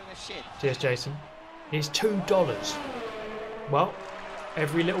was having a shit. Cheers, Jason. It's $2. Well,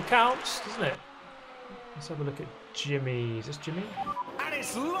 every little counts, doesn't it? Let's have a look at Jimmy's. Is this Jimmy? And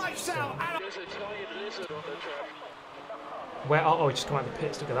it's lights out. There's a giant lizard on the track. Where? Oh, he just come out of the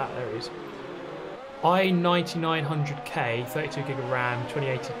pits. Look at that. There he is. i9900K, 32 gig of RAM,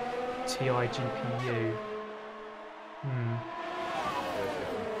 2080 Ti GPU. If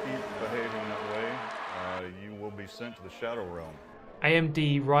you keep behaving that way, you will be sent to the Shadow Realm.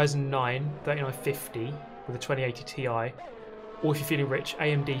 AMD Ryzen 9 3950 with a 2080 Ti. Or if you're feeling rich,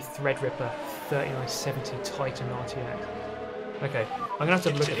 AMD Threadripper 3970 Titan RTX. Okay, I'm gonna have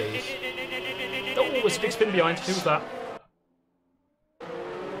to look at these. Oh, Oh, it's a big spin behind. Who was that?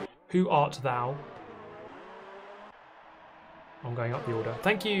 Who art thou? I'm going up the order.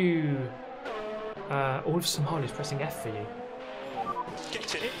 Thank you. All of Somalia's pressing F for you.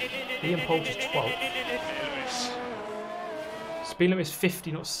 Ian Poulter's 12th. Speed limit is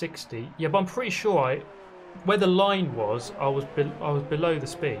 50, not 60. Yeah, but I'm pretty sure where the line was, I was below the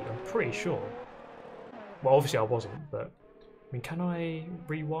speed. I'm pretty sure. Well, obviously I wasn't, but I mean, can I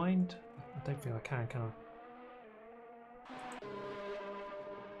rewind? I don't think I can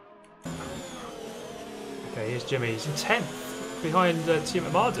I? Okay, here's Jimmy. He's in 10th behind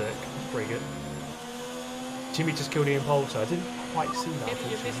Tiametmarduk. That's pretty good. Jimmy just killed Ian Poulter. I didn't quite see that.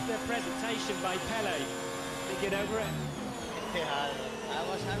 You missed the presentation by Pele. Get over it. Yeah, I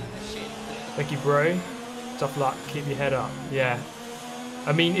was having a shit. Thank you, bro. Tough luck. Keep your head up. Yeah.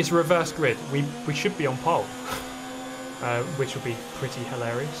 I mean, it's a reverse grid. We should be on pole, which would be pretty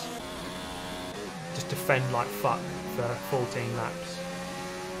hilarious. Just defend like fuck for 14 laps.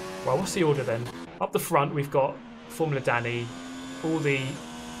 Well, what's the order then? Up the front, we've got Formula Dani, all the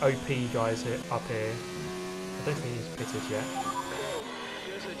OP guys up here. I don't think he's pitted yet.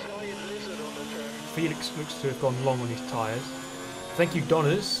 Felix looks to have gone long on his tyres. Thank you,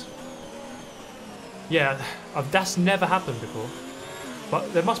 Donners. Yeah, that's never happened before.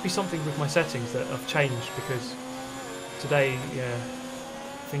 But there must be something with my settings that have changed because today, yeah,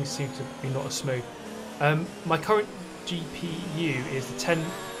 things seem to be not as smooth. My current GPU is the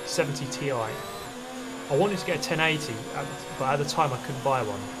 1070 Ti. I wanted to get a 1080, but at the time I couldn't buy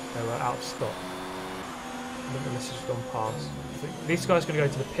one. They were out of stock. Limitless has gone past. I think this guy's going to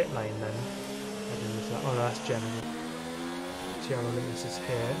go to the pit lane then. Oh no, that's Jen. Limitless is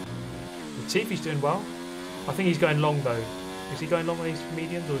here. Latifi's doing well. I think he's going long though. Is he going long on these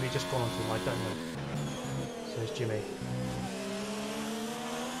mediums or has he just gone onto them? I don't know. So there's Jimmy.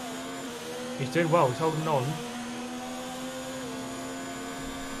 He's doing well, he's holding on.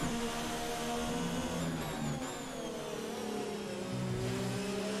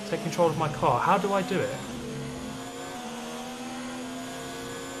 Take control of my car. How do I do it?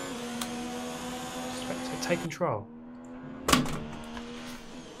 Take control.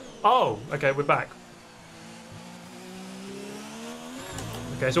 Oh, okay, we're back.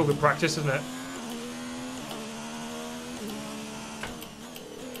 Okay, it's all good practice, isn't it?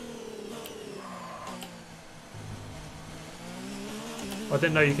 I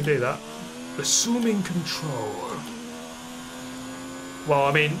didn't know you can do that. Assuming control. Well,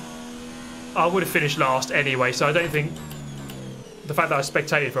 I mean, I would have finished last anyway, so I don't think the fact that I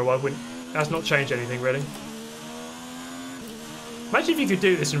spectated for a while that's not changed anything really. Imagine if you could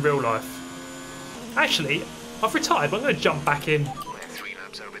do this in real life. Actually, I've retired, but I'm going to jump back in. We're 3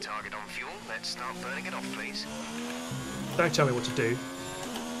 laps over target on fuel. Let's start burning it off, please. Don't tell me what to do.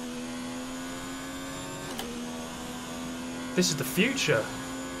 This is the future.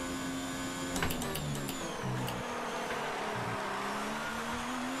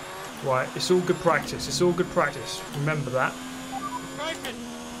 Right, it's all good practice. It's all good practice. Remember that. It's broken!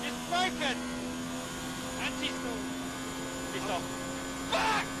 It's broken! Anti-stall! It's off.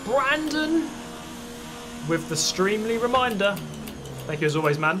 Back! Brandon! With the Streamly reminder. Thank you as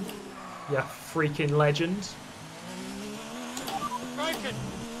always, man. Yeah, freaking legend. It's broken!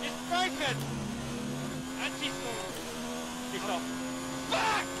 It's broken! Anti-stall! It's off.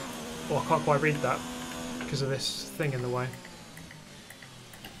 Back! Oh, I can't quite read that because of this thing in the way.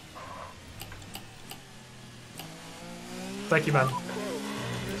 Thank you, man.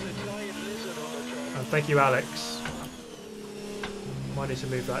 And thank you, Alex. Might need to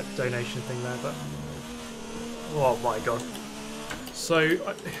move that donation thing there, but... Oh my god. So,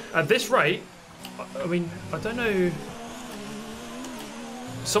 at this rate, I mean, I don't know...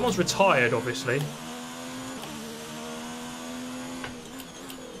 Someone's retired, obviously.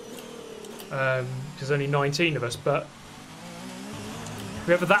 There's only 19 of us, but...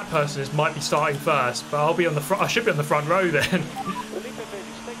 Whoever that person is might be starting first, but I'll be on the front. I should be on the front row then. Stay cool,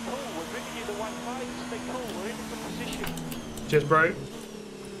 we're bringing you the white flag. Stay cool, we're in a good position. Cheers, bro.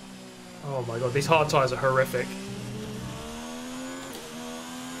 Oh my god, these hard tyres are horrific. Stay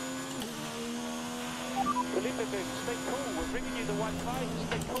cool, we're bringing you the white flag.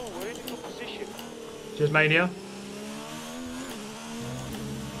 Stay cool, we're in a good position. Cheers, Mania.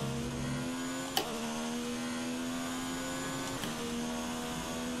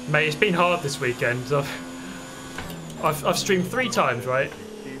 Mate, it's been hard this weekend. I've streamed 3 times, right?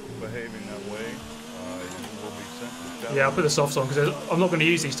 Keep behaving that way. You will be sent to the shadow. Yeah, I'll put the softs on because I'm not going to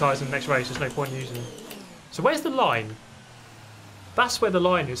use these tyres in the next race. There's no point in using them. So where's the line? That's where the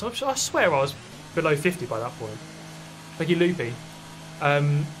line is. I swear I was below 50 by that point. Thank you, Loopy.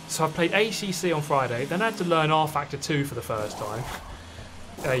 So I played ACC on Friday, then I had to learn R Factor 2 for the first time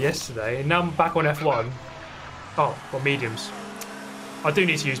yesterday, and now I'm back on F1. Oh, well, mediums. I do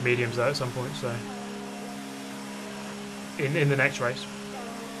need to use mediums though at some point, so in the next race.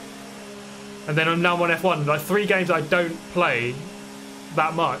 And then I'm now on F1, like 3 games I don't play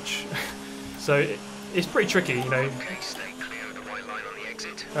that much, so it's pretty tricky, you know.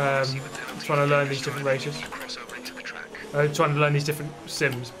 Trying to learn these different races. Trying to learn these different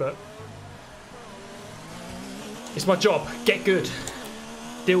sims, but it's my job. Get good.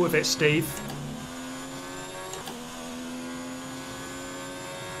 Deal with it, Steve.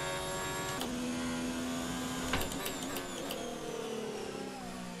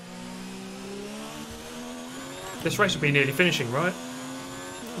 This race will be nearly finishing, right?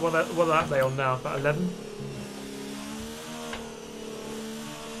 What are they on now? About 11?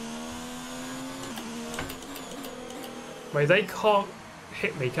 Wait, they can't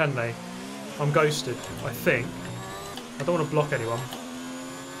hit me, can they? I'm ghosted, I think. I don't want to block anyone.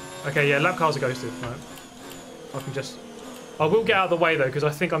 Okay, yeah, lap cars are ghosted. Right. I can just... I will get out of the way, though, because I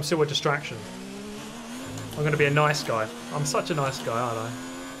think I'm still a distraction. I'm going to be a nice guy. I'm such a nice guy, aren't I?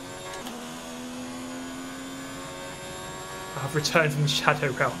 I've returned from the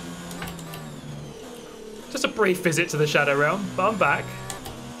Shadow Realm. Just a brief visit to the Shadow Realm, but I'm back.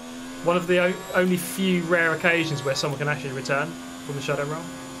 One of the only few rare occasions where someone can actually return from the Shadow Realm.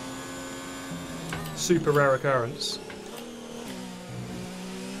 Super rare occurrence.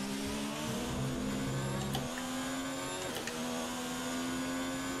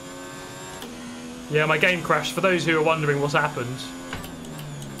 Yeah, my game crashed. For those who are wondering what's happened,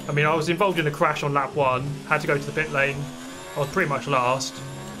 I mean, I was involved in a crash on lap 1, had to go to the pit lane. I was pretty much last,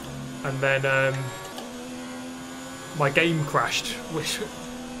 and then my game crashed, which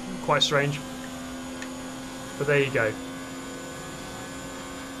quite strange. But there you go.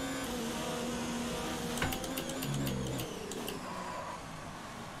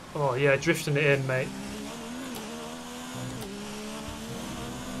 Oh yeah, drifting it in, mate.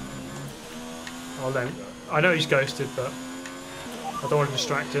 Oh, then I know he's ghosted, but I don't want to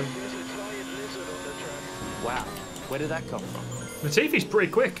distract him. Wow, where did that come from? Latifi's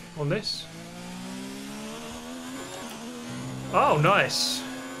pretty quick on this. Oh, nice.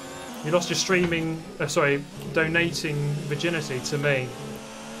 You lost your streaming, donating virginity to me.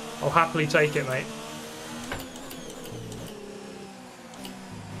 I'll happily take it, mate.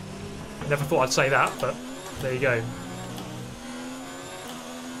 Never thought I'd say that, but there you go.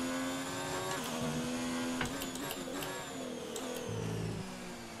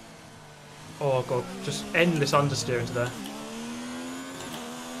 Oh god, just endless understeer into there.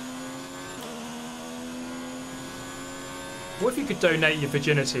 What if you could donate your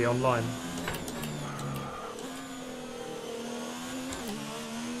virginity online?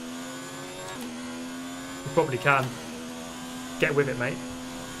 You probably can. Get with it, mate.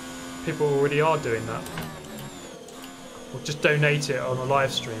 People already are doing that. Or just donate it on a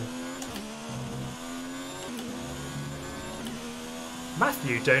live stream.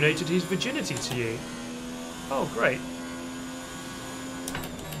 Matthew donated his virginity to you. Oh, great.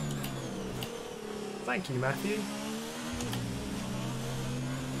 Thank you, Matthew.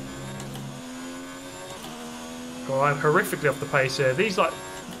 God, I'm horrifically off the pace here. These like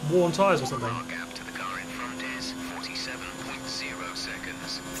worn tyres or something. Gap to the car in front is 47.0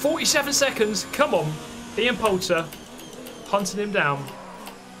 seconds. 47 seconds? Come on. Ian Poulter. Hunting him down.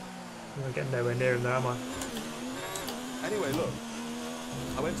 I'm not getting nowhere near him there, am I? Anyway, look.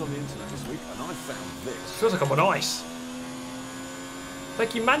 I went on the internet this week and I found this. Feels like I'm on ice.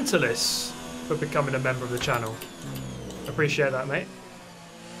 Thank you, Mantalis, for becoming a member of the channel. Appreciate that, mate.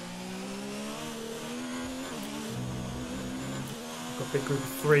 Got a big group of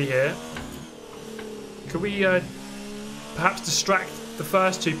 3 here. Could we perhaps distract the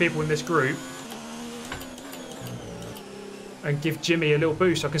first 2 people in this group and give Jimmy a little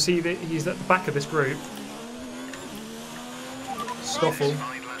boost? I can see that he's at the back of this group. Stoffel.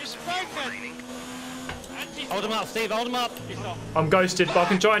 Hold him up, Steve, hold him up. I'm ghosted, but I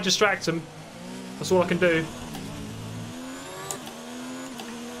can try and distract him. That's all I can do.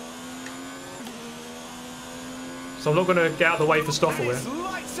 So I'm not going to get out of the way for Stoffel here.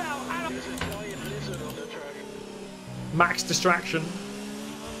 Max distraction.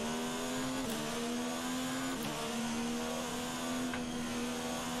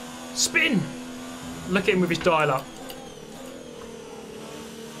 Spin! Look at him with his dial up.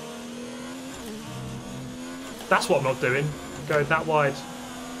 That's what I'm not doing. Going that wide.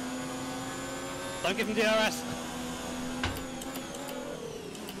 Don't give him DRS.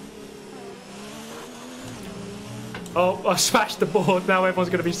 Oh, I smashed the board. Now everyone's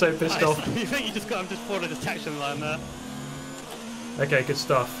going to be so pissed off. You think you just got him just for the detection line there? Okay, good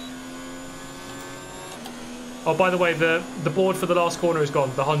stuff. Oh, by the way, the board for the last corner is gone.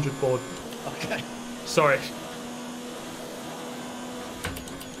 The 100 board. Okay. Sorry.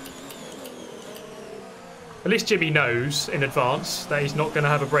 At least Jimmy knows in advance that he's not going to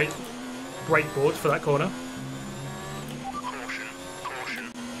have a break board for that corner. Caution,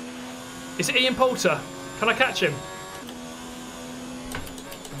 caution. Is it Ian Poulter? Can I catch him?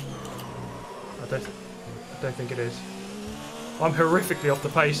 I don't think it is. I'm horrifically off the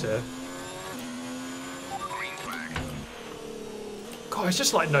pace here. Green flag. God, it's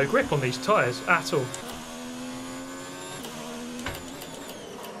just like no grip on these tyres at all.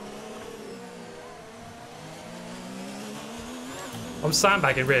 I'm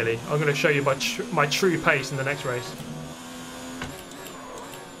sandbagging, really. I'm going to show you my true pace in the next race.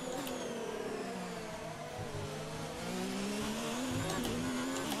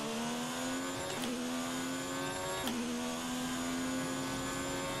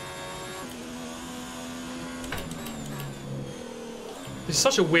 It's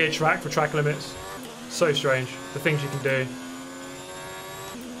such a weird track for track limits. So strange. The things you can do.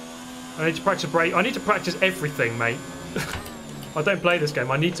 I need to practice brake. I need to practice everything, mate. I don't play this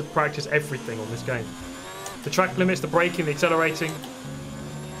game. I need to practice everything on this game. The track limits, the braking, the accelerating,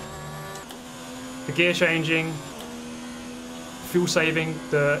 the gear changing, fuel saving,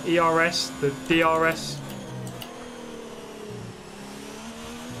 the ERS, the DRS.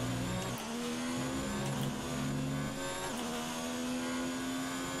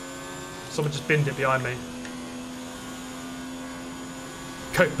 Someone just binned it behind me.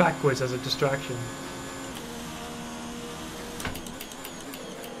 Go backwards as a distraction.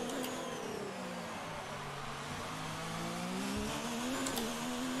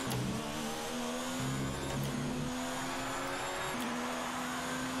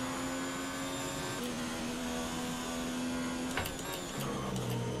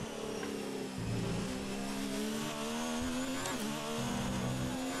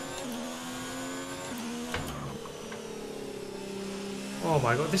 Oh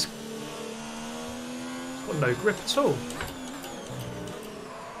my god, this... It's got no grip at all.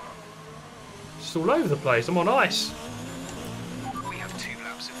 It's all over the place. I'm on ice. We have 2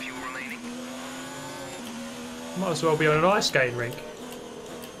 laps of fuel remaining. Might as well be on an ice skating rink.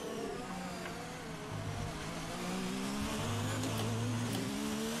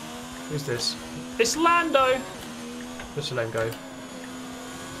 Who's this? It's Lando! Just let him go.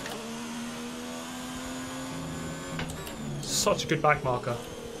 Such a good back marker.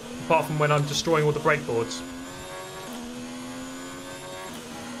 Apart from when I'm destroying all the brake boards.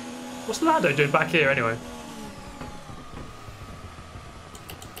 What's Lando doing back here anyway?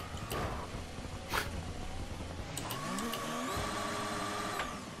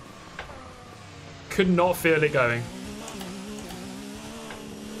 Could not feel it going.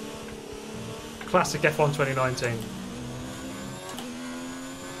 Classic F1 2019.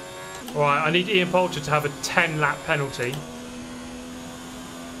 Alright, I need Ian Poulter to have a 10-lap penalty.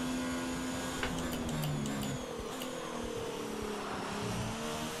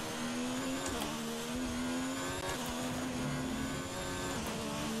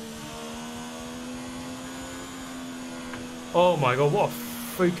 Oh my god, what a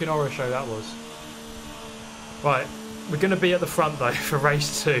freaking horror show that was. Right, we're going to be at the front though for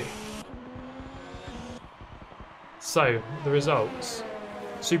race 2. So, the results.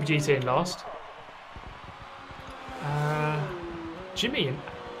 Super GT in last. Jimmy,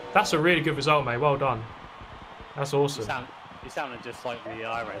 that's a really good result, mate. Well done. That's awesome. You sounded just like the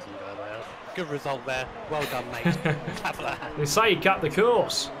iRacing guy there. Good result there. Well done, mate. Clap for that. They say he cut the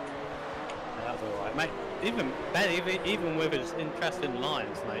course. Yeah, that was alright, mate. Even Ben, even with his interest in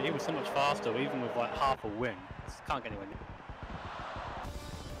lines, mate, he was so much faster, even with like half a wing. Just can't get anywhere near.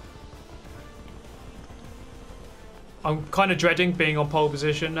 I'm kind of dreading being on pole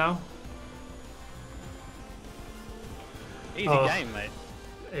position now. Easy game, mate.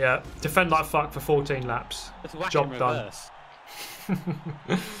 Yeah, defend like fuck for 14 laps. Just whack Job in done. reverse.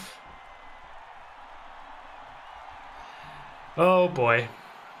 Oh boy.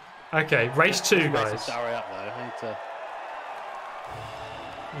 Okay, race 2, guys. Hurry up, though. I need to...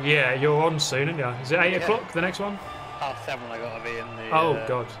 Yeah, you're on soon, aren't you? Is it 8 o'clock, the next one? 7:30 I gotta be in the... Oh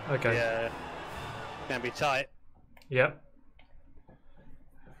god, okay. Yeah. Gonna be tight. Yep.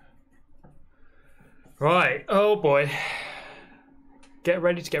 Right, oh boy. Get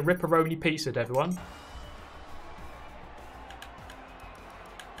ready to get ripperoni pizzaed, everyone.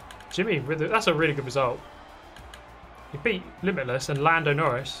 Jimmy, that's a really good result. You beat Limitless and Lando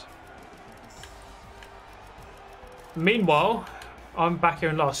Norris. Meanwhile, I'm back here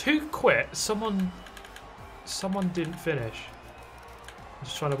in last. Who quit? Someone didn't finish. I'm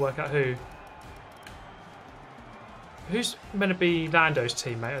just trying to work out who. Who's meant to be Lando's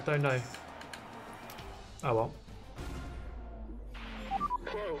teammate? I don't know. Oh well.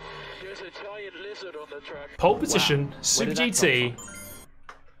 Whoa, there's a giant lizard on the track. Pole position, Super GT.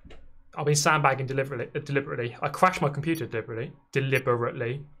 I've been sandbagging deliberately. I crashed my computer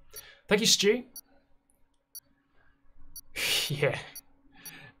deliberately. Thank you, Stu. Yeah.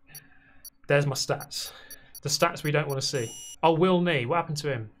 There's my stats. The stats we don't want to see. Oh, WillNe. What happened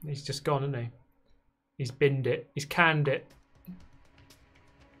to him? He's just gone, isn't he? He's binned it. He's canned it.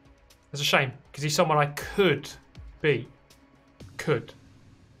 It's a shame, because he's someone I could beat. Could.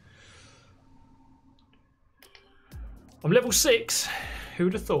 I'm level 6. Who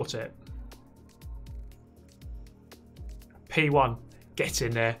would have thought it? P1. Get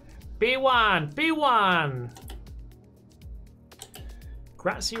in there. B1. B1.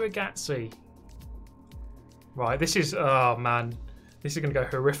 Grazie ragazzi. Right, this is... Oh, man. This is going to go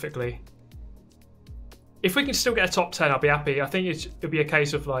horrifically. If we can still get a top 10, I'll be happy. I think it'll be a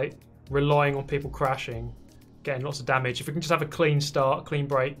case of, like, relying on people crashing, getting lots of damage. If we can just have a clean start, clean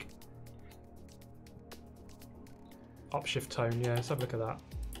break. Upshift tone, yeah, let's have a look at that.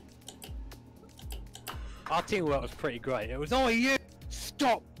 Our teamwork was pretty great. It was, oh, you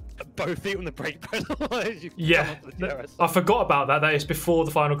stop both feet on the brake pedal. Yeah, I forgot about that. That is before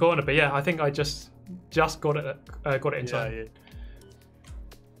the final corner, but yeah, I think I just got it in time. Yeah.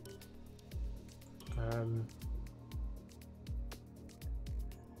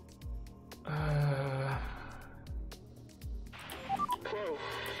 Whoa,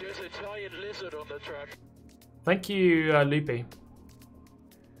 there's a giant lizard on the track. Thank you, Loopy.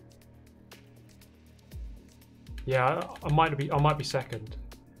 Yeah, I might be second.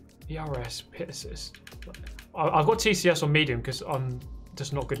 ERS, pit assist. I've got TCS on medium because I'm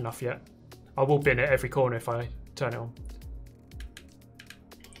just not good enough yet. I will bin it every corner if I turn it on.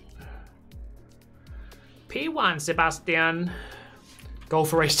 P1, Sebastian. Goal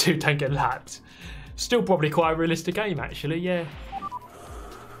for race 2, don't get lapped. Still probably quite a realistic game, actually, yeah.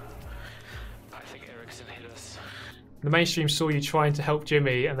 The mainstream saw you trying to help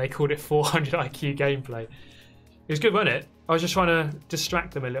Jimmy and they called it 400 IQ gameplay. It was good, wasn't it? I was just trying to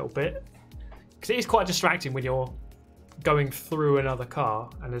distract them a little bit. Because it is quite distracting when you're going through another car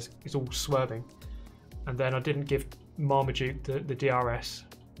and it's all swerving. And then I didn't give Marmaduke the DRS.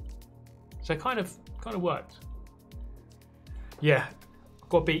 So it kind of worked. Yeah, I've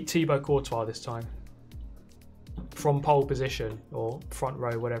got to beat Thibaut Courtois this time. From pole position or front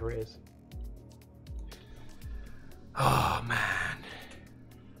row, whatever it is. Oh man.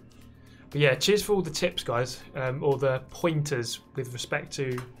 But yeah, cheers for all the tips, guys, or the pointers with respect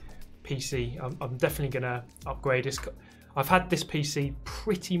to PC. I'm definitely gonna upgrade this. I've had this PC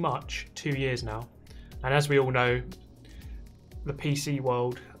pretty much 2 years now, and as we all know, the PC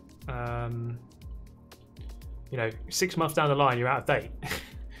world, you know, 6 months down the line, you're out of date.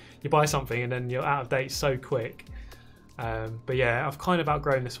 You buy something and then you're out of date so quick. But yeah, I've kind of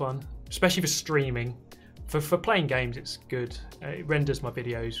outgrown this one, especially for streaming. For playing games, it's good. It renders my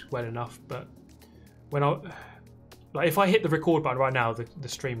videos well enough, but when if I hit the record button right now, the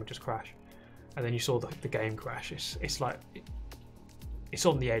stream would just crash, and then you saw the game crash. It's like it's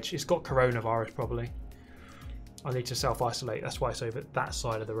on the edge. It's got coronavirus probably. I need to self-isolate. That's why it's over that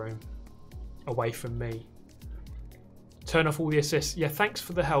side of the room, away from me. Turn off all the assists. Yeah, thanks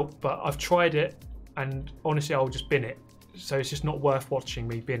for the help, but I've tried it, and honestly, I'll just bin it. So it's just not worth watching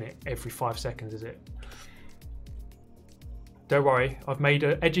me bin it every 5 seconds, is it? Don't worry, I've made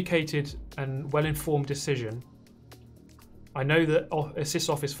an educated and well-informed decision. I know that assist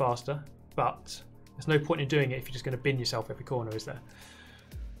off is faster, but there's no point in doing it if you're just going to bin yourself every corner, is there?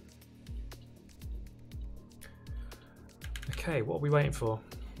 Okay, what are we waiting for?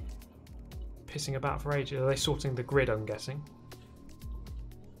 Pissing about for ages. Are they sorting the grid, I'm guessing?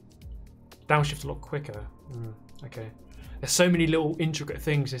 Downshift a lot quicker. Okay. There's so many little intricate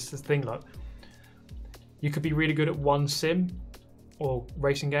things. It's the thing, like, you could be really good at one sim or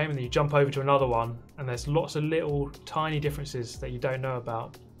racing game and then you jump over to another one and there's lots of little tiny differences that you don't know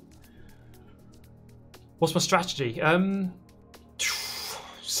about. What's my strategy?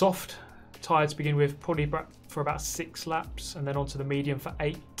 Soft tyre to begin with, probably for about 6 laps and then onto the medium for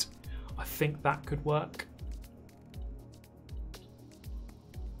 8. I think that could work.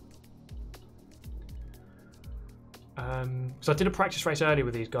 So I did a practice race earlier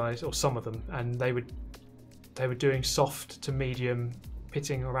with these guys, or some of them, and they were doing soft to medium,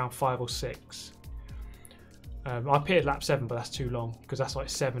 pitting around 5 or 6. I pitted lap 7, but that's too long because that's like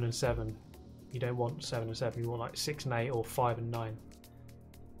 7 and 7. You don't want 7 and 7. You want like 6 and 8 or 5 and 9.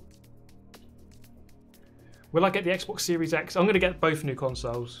 Will I get the Xbox Series X? I'm going to get both new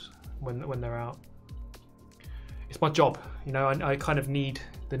consoles when they're out. It's my job, you know. I kind of need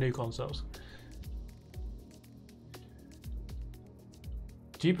the new consoles.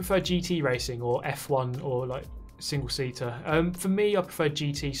 Do you prefer GT racing or F1 or like single seater? For me, I prefer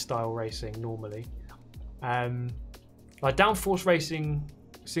GT style racing normally. Like downforce racing,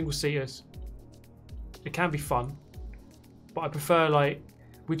 single seaters, it can be fun, but I prefer like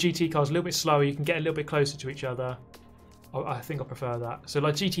with GT cars a little bit slower. You can get a little bit closer to each other. I think I prefer that. So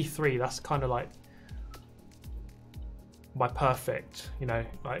like GT3, that's kind of like my perfect, you know,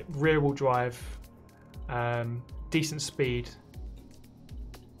 like rear wheel drive, decent speed.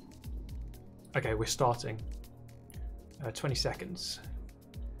 Okay, we're starting. 20 seconds.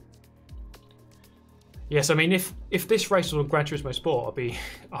 Yes, I mean if this race was on Gran Turismo Sport,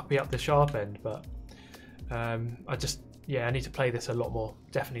 I'd be up the sharp end, but I need to play this a lot more.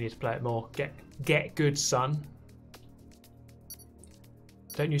 Definitely need to play it more. Get good, son.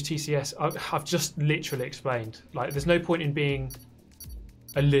 Don't use TCS. I've just literally explained. Like, there's no point in being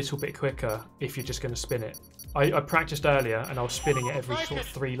a little bit quicker if you're just going to spin it. I practiced earlier and I was spinning it every sort of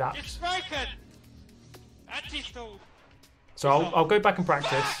 3 laps. It's broken. Anti-stall. So I'll go back and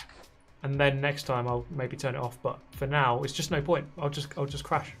practice, and then next time I'll maybe turn it off. But for now, it's just no point. I'll just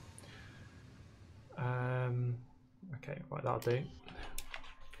crash. Okay, right, that'll do.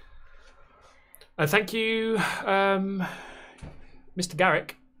 Thank you, Mr.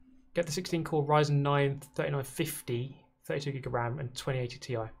 Garrick. Get the 16-core Ryzen 9 3950, 32GB of RAM, and 2080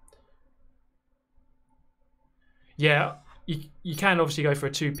 Ti. Yeah, you can obviously go for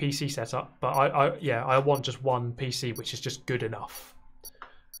a 2 PC setup, but I want just one PC, which is just good enough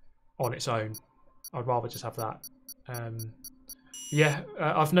on its own. I'd rather just have that.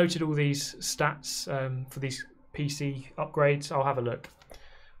 I've noted all these stats for these PC upgrades. I'll have a look.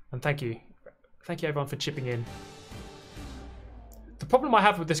 And thank you everyone for chipping in. The problem I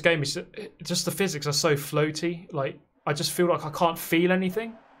have with this game is just the physics are so floaty. Like, I just feel like I can't feel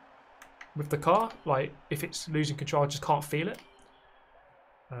anything with the car. Like, if it's losing control, I just can't feel it.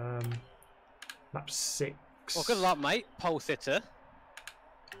 Lap 6. Well, good luck, mate. Pole sitter.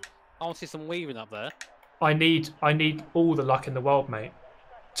 I want to see some weaving up there. I need all the luck in the world, mate.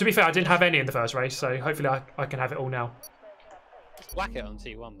 To be fair, I didn't have any in the first race, so hopefully I can have it all now. Just whack it on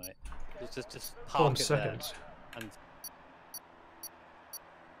T1, mate. Just park it seconds. There. And...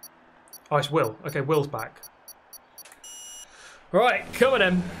 Oh, it's Will. Okay, Will's back. Right, come on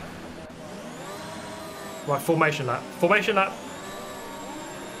then. Right, formation lap. Formation lap.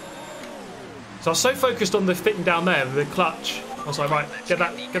 So I was so focused on the fitting down there with the clutch. I was like, right, get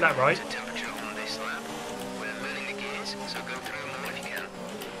that right.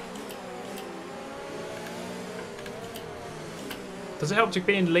 Does it help to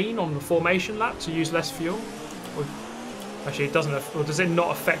be in lean on the formation lap to use less fuel? Or, actually, it doesn't. Or does it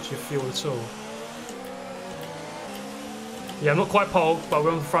not affect your fuel at all? Yeah, I'm not quite pole, but we're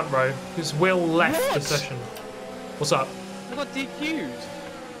on the front row because Will left the session. What's up? I got DQ'd.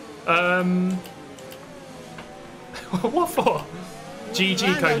 What for?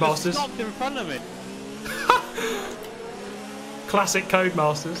 GG Codemasters. Stopped in front of me. Classic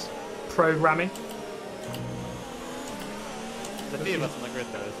Codemasters. Programming. There's a few of us on the grid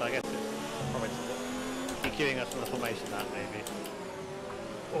though, so I guess it's probably DQing us from the formation lap, maybe.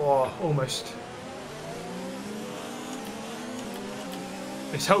 Oh, almost.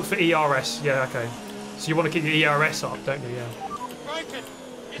 It's helped for ERS. Yeah, okay. So you want to keep your ERS up, don't you? Yeah. Broken.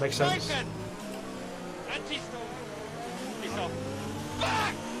 Makes sense. Anti-stall. He's off.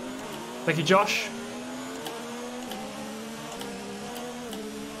 Back. Thank you, Josh.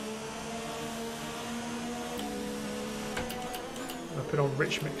 I'll put on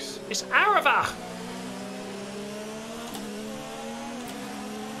Rich Mix. It's Aarava!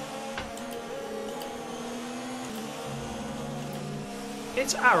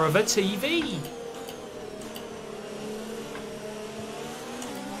 It's Aarava TV!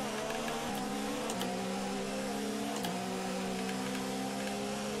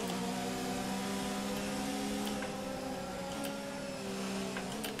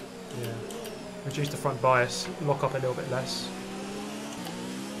 Yeah. Reduce the front bias, lock up a little bit less.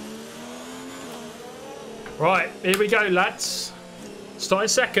 Right, here we go, lads. Starting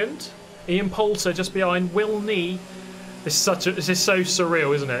second. Ian Poulter just behind WillNe. This is so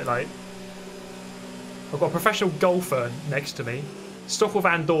surreal, isn't it? Like, I've got a professional golfer next to me. Stoffel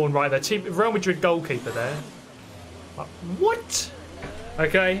Vandoorne right there. Real Madrid goalkeeper there. Like, what?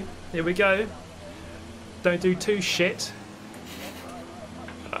 Okay, here we go. Don't do too shit.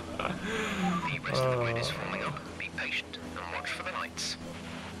 list of the grid is forming up. Be patient and watch for the lights.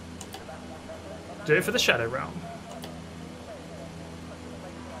 Do it for the shadow realm.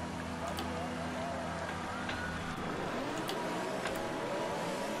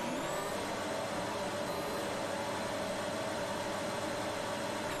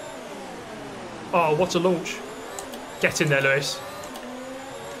 Oh, what a launch. Get in there, Lewis.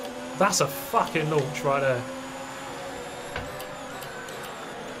 That's a fucking launch right there.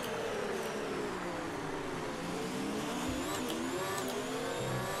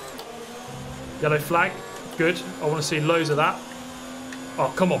 Yellow flag. Good. I want to see loads of that.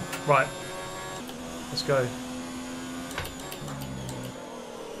 Oh, come on. Right. Let's go.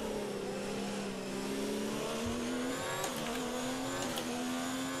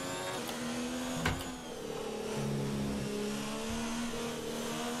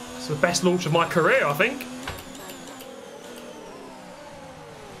 It's the best launch of my career, I think.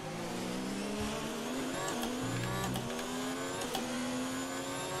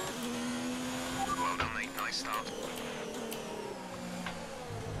 Well done, mate. Nice start.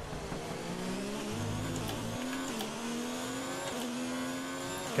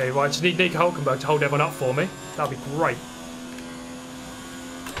 Okay, right. Just need Nico Hulkenburg to hold everyone up for me. That'd be great.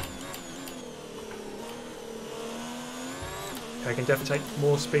 I can definitely take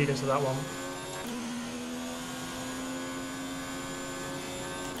more speed into that one.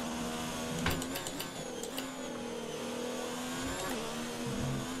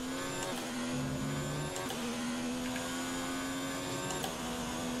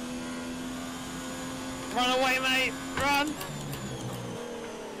 Run away, mate! Run!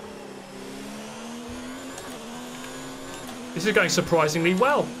 This is going surprisingly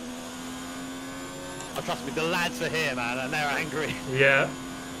well. Oh, trust me, the lads are here, man, and they're angry. Yeah.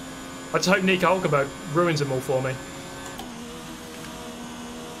 I just hope Nico Hulkenburg ruins them all for me.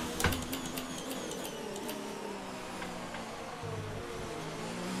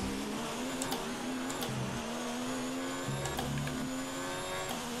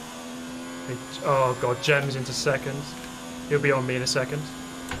 Oh god, Gem's into second. He'll be on me in a second.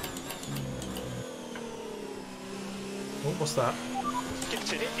 Oh, what's that?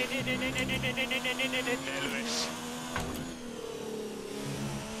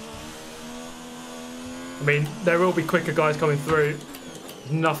 I mean, there will be quicker guys coming through.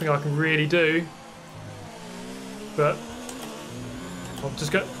 There's nothing I can really do. But I'm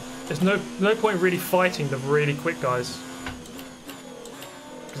just going. There's no point really fighting the really quick guys,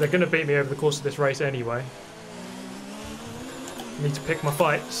 because they're going to beat me over the course of this race anyway. I need to pick my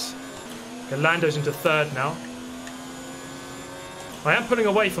fights. Okay, Lando's into third now. I am pulling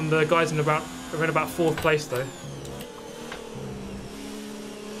away from the guys in about fourth place though.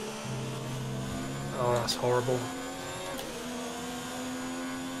 Oh, that's horrible.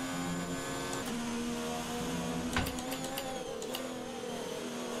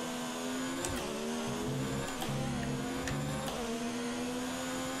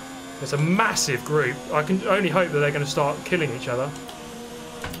 It's a massive group. I can only hope that they're going to start killing each other.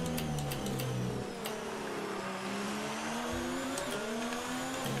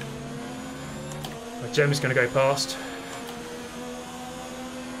 Gem's going to go past.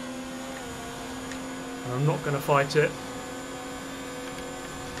 And I'm not going to fight it.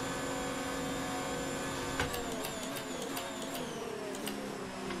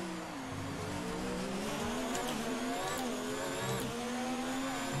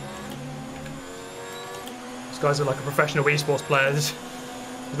 These guys are like a professional esports player. There's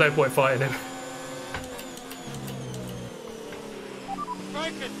no point fighting him.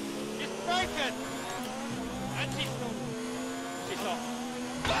 Broken! It's broken!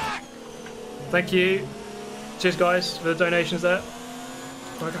 Thank you. Cheers guys for the donations there.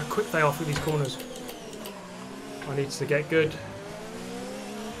 Oh, I got quick they are through these corners. I need to get good.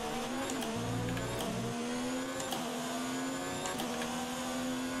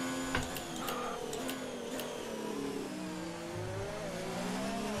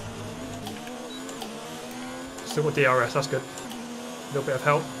 Still got DRS, that's good. A little bit of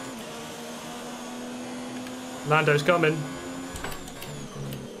help. Lando's coming.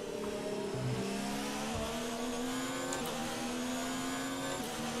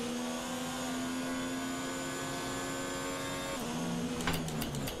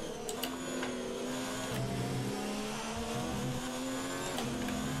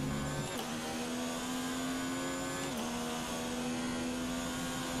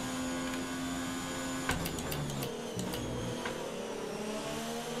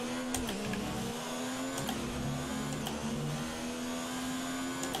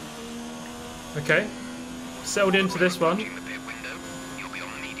 Okay, settled into this one.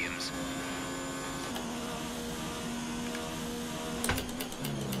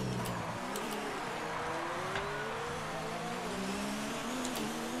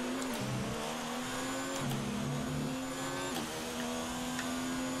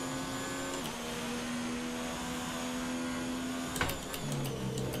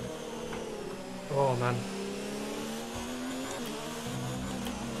 Oh man.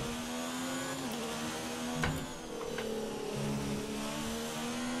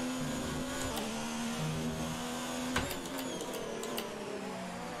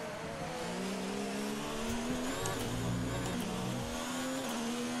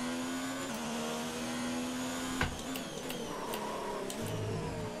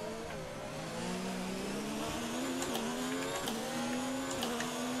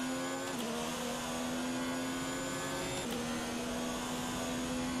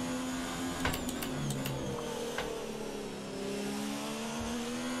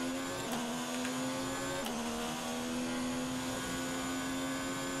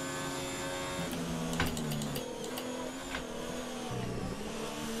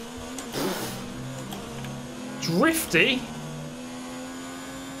 Drifty?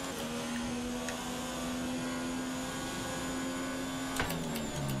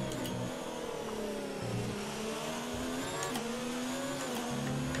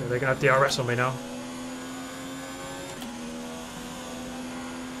 Okay, they're gonna have DRS on me now.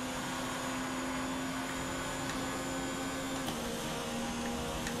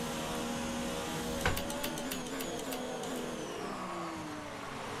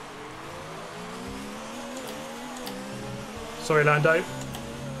 Sorry, Lando.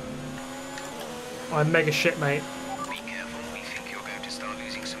 I'm mega shit, mate. Be careful, we think you're going to start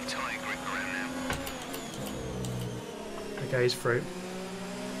losing some tyre grip around now. Okay, he's through.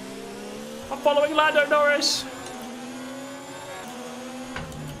 I'm following Lando Norris!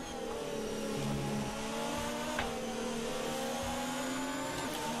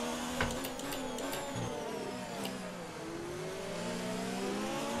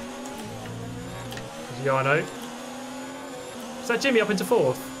 There's Jarno. Is that Jimmy up into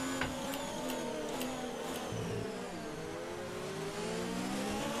fourth?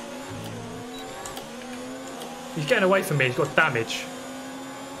 He's getting away from me, he's got damage.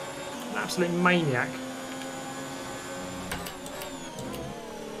 An absolute maniac.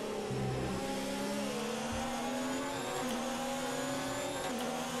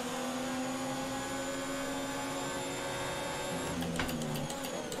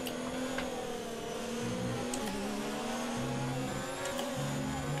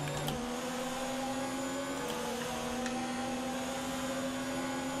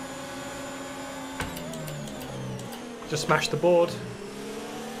 Just smashed the board.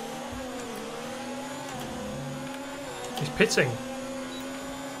 He's pitting.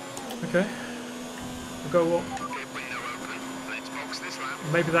 Okay. We'll go what?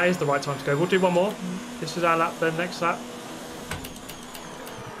 Maybe that is the right time to go. We'll do one more. This is our lap, then next lap.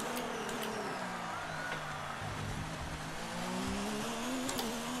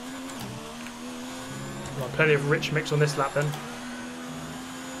 Right, plenty of rich mix on this lap then.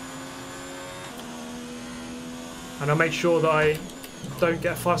 And I'll make sure that I don't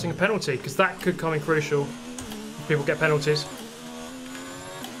get a 5-second penalty, because that could come in crucial if people get penalties.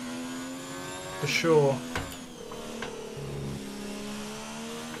 For sure.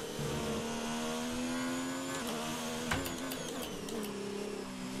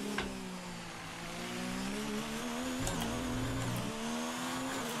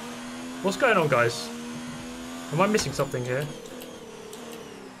 What's going on, guys? Am I missing something here?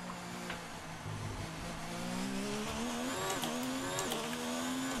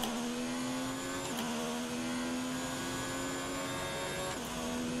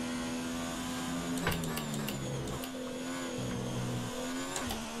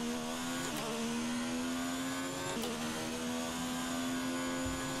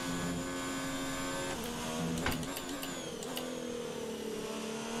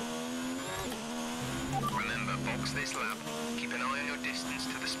 This lap, keep an eye on your distance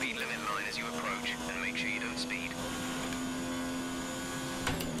to the speed limit line as you approach, and make sure you don't speed.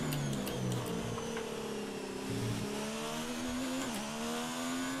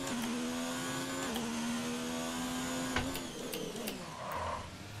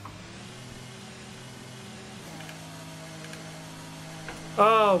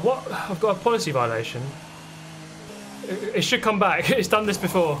 What? I've got a policy violation. It should come back. It's done this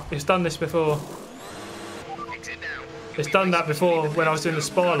before. It's done this before. It's done that before when I was doing the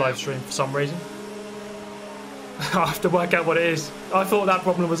Spa live stream for some reason. I have to work out what it is. I thought that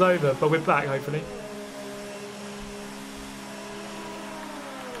problem was over, but we're back hopefully.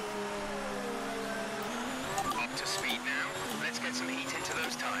 Up to speed now. Let's get some heat into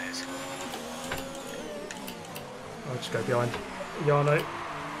those tyres. I'll just go behind Jarno.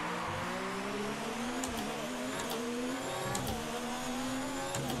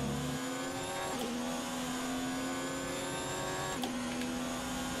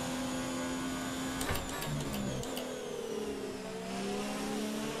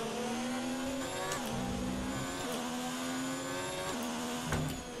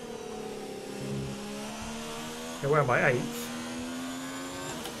 Yeah, where am I? 8th.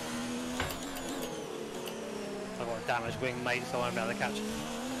 I've got a damaged wing, mate, so I won't be able to catch it.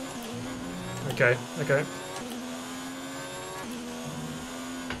 Okay, okay.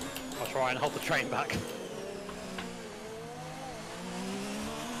 I'll try and hold the train back.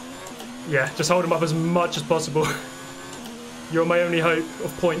 Yeah, just hold him up as much as possible. You're my only hope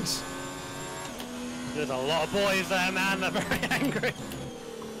of points. There's a lot of boys there, man. They're very angry.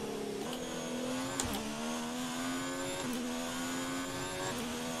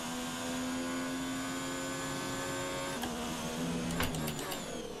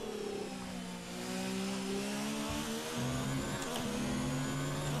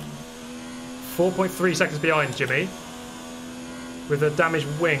 .3 seconds behind Jimmy with a damaged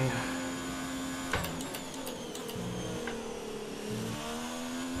wing.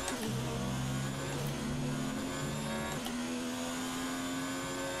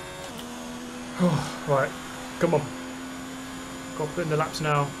 Oh, right, come on. Got to put in the laps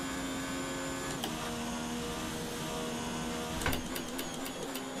now.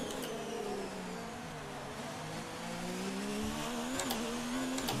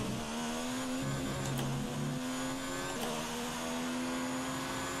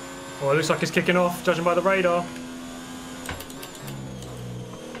 Oh, it looks like it's kicking off, judging by the radar.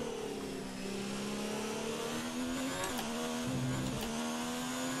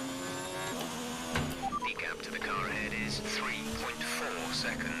 The gap to the car ahead is 3.4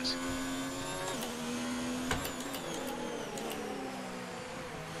 seconds.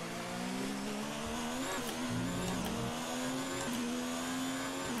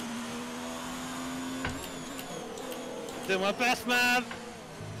 Do my best, man.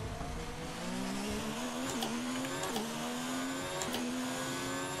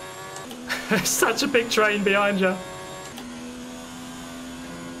 Such a big train behind you.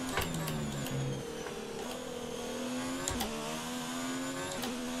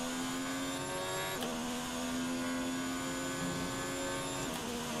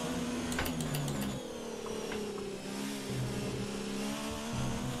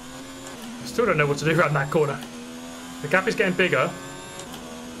 Still don't know what to do around that corner. The gap is getting bigger,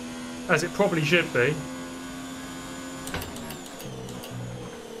 as it probably should be.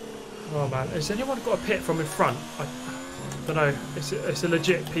 Oh man, has anyone got a pit from in front? I don't know. It's a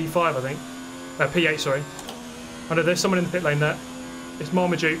legit P5, I think. P8, sorry. I know there's someone in the pit lane there. It's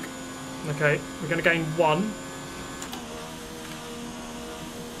Marmaduke. Okay, we're going to gain 1.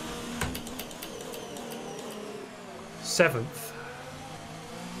 Seventh.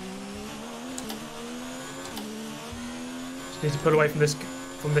 Just need to pull away from this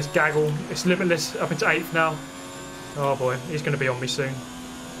gaggle. It's Limitless up into 8th now. Oh boy, he's going to be on me soon.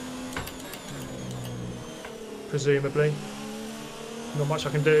 Presumably. Not much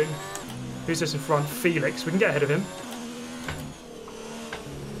I can do. Who's this in front? Felix. We can get ahead of him.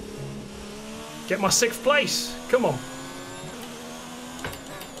 Get my 6th place. Come on.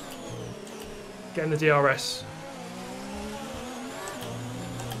 Get in the DRS.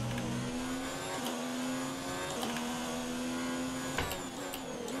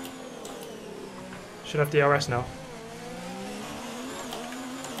 Should have DRS now.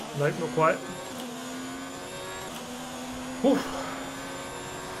 Nope, not quite. Whew.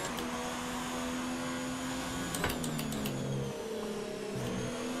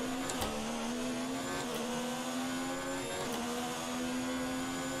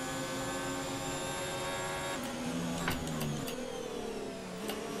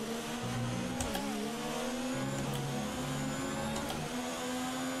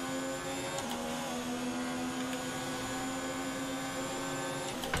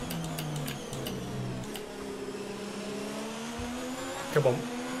 Come on,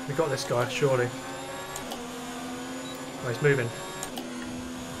 we got this guy, surely. Oh, he's moving.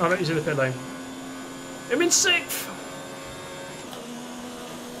 Oh no, he's in the pit lane. I'm in 6th!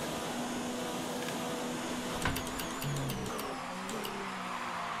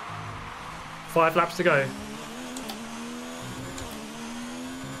 Five laps to go.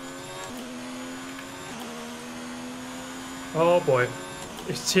 Oh boy.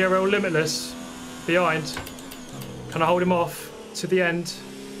 It's TRL Limitless behind. Can I hold him off to the end?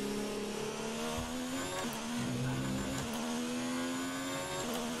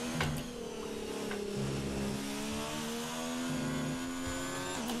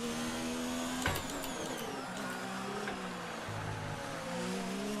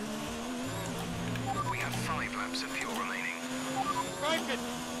 We have 5 laps of fuel remaining. It's broken!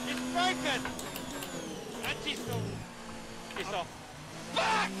 It's broken! Anti-stall! It's off.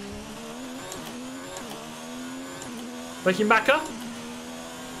 Back! Thank you, Macca.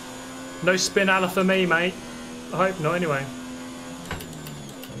 No spin ala for me, mate. I hope not, anyway.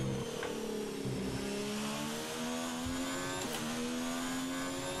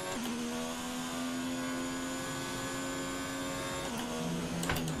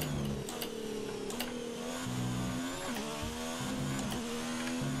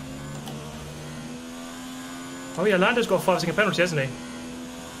 Oh yeah, Lando's got a 5-second penalty, hasn't he?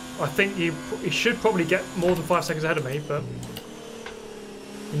 I think he should probably get more than 5 seconds ahead of me, but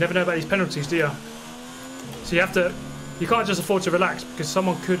you never know about these penalties, do you? So you can't just afford to relax because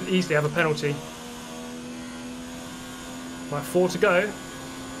someone could easily have a penalty. Right, 4 to go.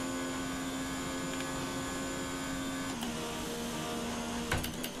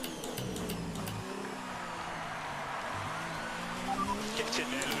 Get in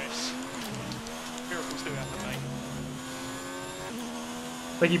there, Lewis. Miracles do happen, mate.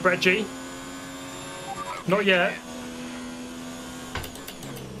 Thank you, Brett G. Not yet.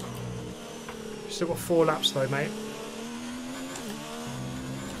 Still got 4 laps though, mate.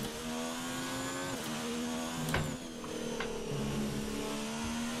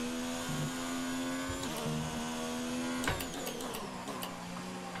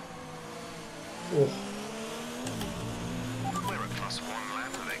 Oh. We're at +1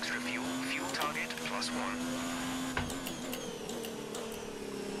 lap of extra fuel. Fuel target +1.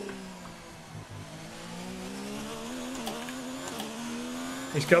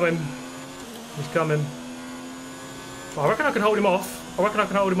 He's coming. He's coming. Oh, I reckon I can hold him off.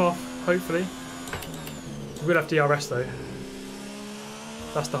 Hopefully. We will have DRS though.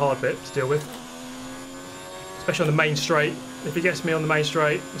 That's the hard bit to deal with. Especially on the main straight. If he gets me on the main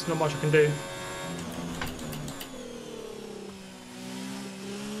straight, there's not much I can do.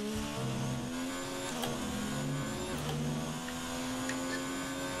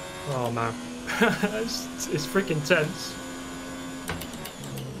 Oh man. it's freaking tense.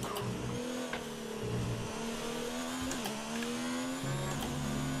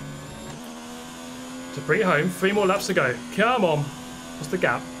 To bring it home, 3 more laps to go. Come on. What's the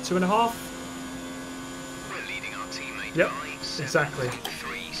gap? 2.5? We're leading our teammate yep, by exactly.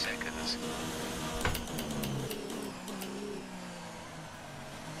 7.3 seconds.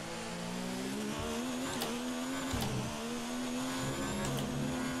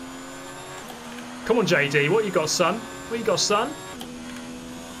 Come on, JD. What you got, son? What you got, son?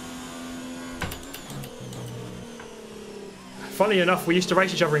 Funny enough, we used to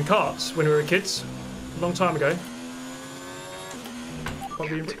race each other in karts when we were kids. A long time ago.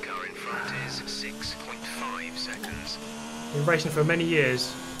 Probably Gap to car in front is 6.5 seconds. been racing for many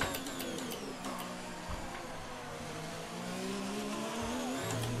years.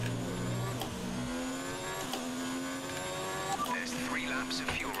 There's 3 laps of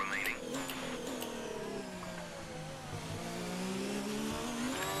fuel remaining.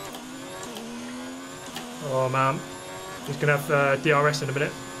 Oh man, he's gonna have DRS in a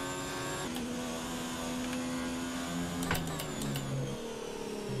minute.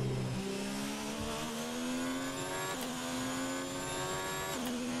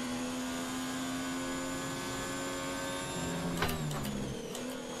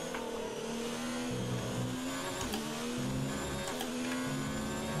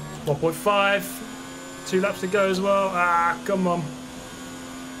 .5, 2 laps to go as well. Ah, come on.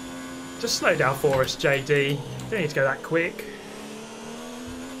 Just slow down for us, JD. You don't need to go that quick.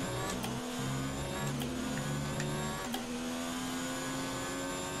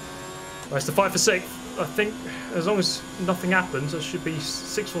 Right, it's the fight for 6th. I think as long as nothing happens, I should be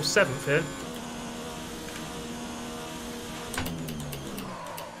 6th or 7th here.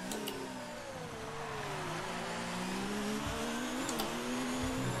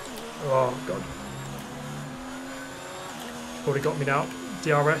 Oh god. Probably got me now.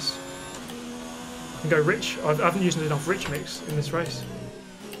 DRS. I can go rich. I haven't used enough rich mix in this race.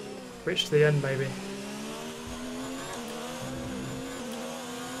 Rich to the end, maybe.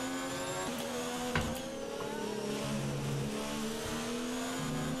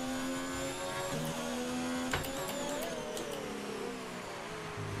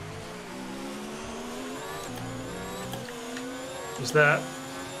 Is that?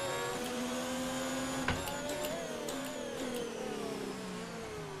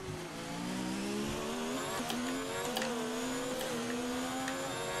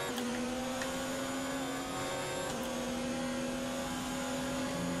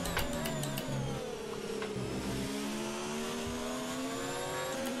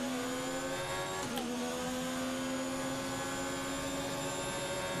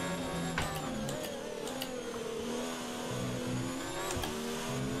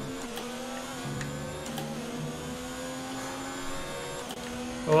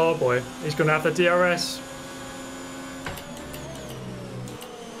 Oh boy, he's going to have the DRS.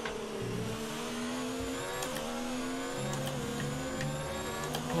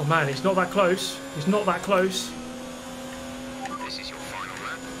 man, he's not that close. He's not that close. This is your final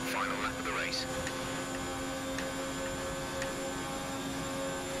lap of the race.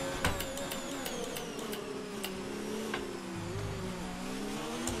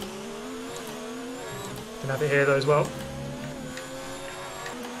 Can have it here though as well.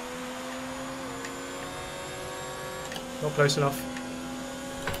 Not close enough.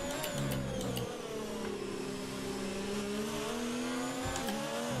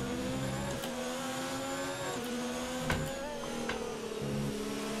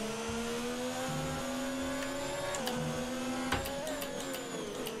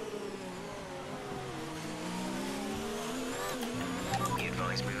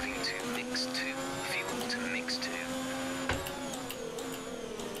 Moving to mix 2, fuel to mix 2.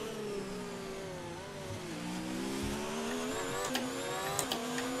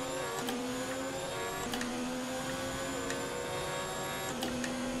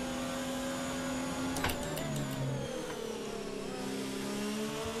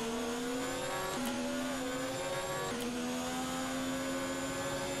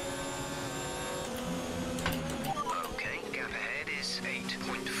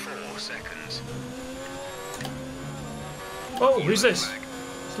 Seconds. Oh, who's this?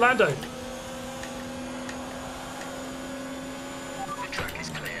 It's Lando. The track is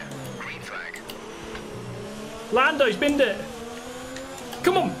clear. Green flag. Lando's binned it.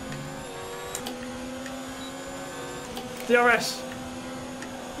 Come on. DRS.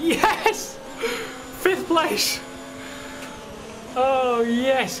 Yes! 5th place. Oh,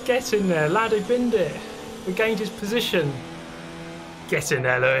 yes. Get in there. Lando binned it. We gained his position. Get in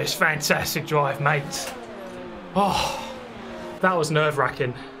there, Lewis. Fantastic drive, mate. Oh, that was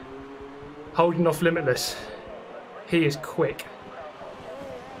nerve-wracking. Holding off Limitless. He is quick.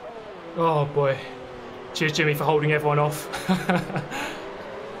 Oh, boy. Cheers, Jimmy, for holding everyone off.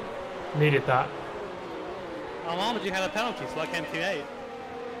 Needed that. I'm armoured you had a penalty, so I came Q8.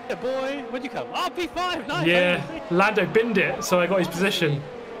 Yeah, boy. Where'd you come? Oh, P5. Nice. Yeah, Lando binned it, so I got his position.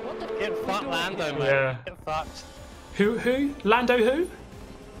 Get fucked, Lando, mate. Yeah. Get fucked. Who? Lando who?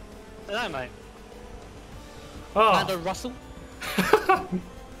 I don't know, mate. Oh. Lando Russell?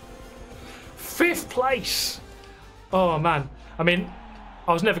 5th place! Oh, man. I mean,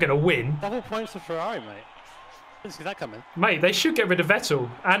 I was never going to win. Double points for Ferrari, mate. Didn't see that coming. Mate, they should get rid of Vettel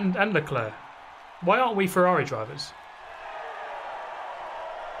and Leclerc. Why aren't we Ferrari drivers?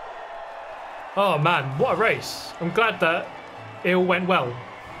 Oh, man. What a race. I'm glad that it all went well.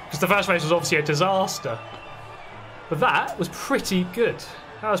 Because the first race was obviously a disaster. But that was pretty good.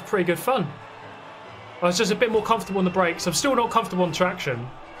 That was pretty good fun. I was just a bit more comfortable on the brakes. I'm still not comfortable on traction.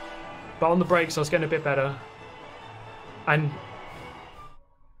 But on the brakes, I was getting a bit better. And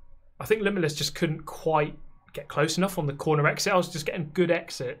I think Limitless just couldn't quite get close enough on the corner exit. I was just getting good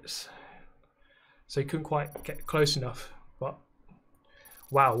exits. So he couldn't quite get close enough. But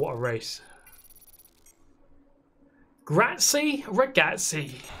wow, what a race. Grazie,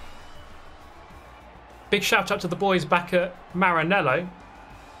 ragazzi. Big shout out to the boys back at Maranello.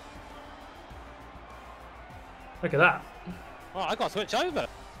 Look at that. Oh, I got to switch over.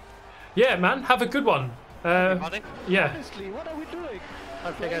 Yeah, man, have a good one. Yeah. What are we doing?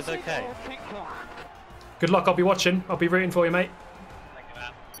 Hope it goes okay. Good luck, I'll be watching. I'll be rooting for you, mate. Thank you,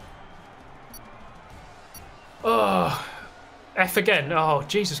 man. Oh, F again. Oh,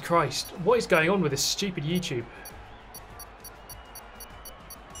 Jesus Christ. What is going on with this stupid YouTube?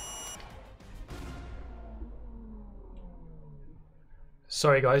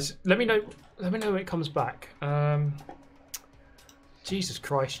 Sorry, guys. Let me know when it comes back. Jesus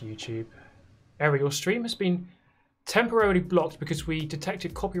Christ, YouTube. Error, your stream has been temporarily blocked because we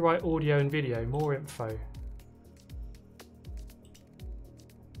detected copyright audio and video. More info.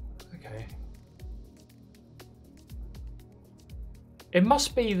 Okay. It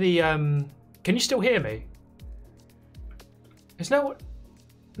must be the... Can you still hear me? There's no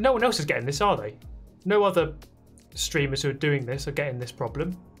one else is getting this, are they? No other streamers who are doing this are getting this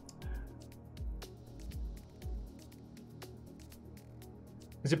problem.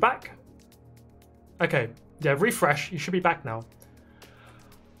 Is it back? Okay, yeah, refresh. You should be back now.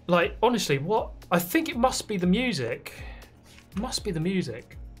 Like, honestly, what? I think it must be the music. It must be the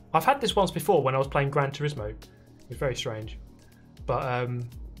music. I've had this once before when I was playing Gran Turismo. It was very strange. But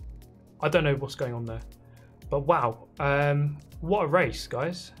I don't know what's going on there. But wow, what a race,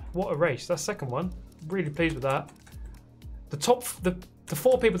 guys. What a race. That's the second one. Really pleased with that. The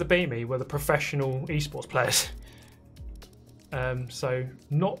 4 people that beat me were the professional esports players. So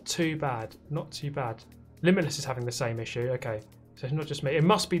not too bad. Not too bad. Limitless is having the same issue. Okay, so it's not just me. It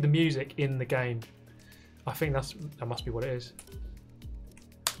must be the music in the game. I think that must be what it is.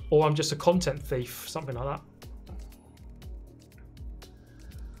 or I'm just a content thief, something like that.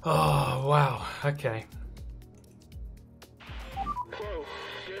 Oh wow, okay. Whoa,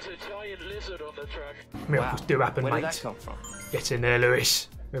 there's a giant lizard on the track. Miracles do happen, Where mate. did that come from? Get in there, Lewis.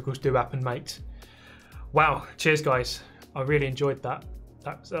 Miracles do happen, mate. Wow, cheers guys. I really enjoyed that.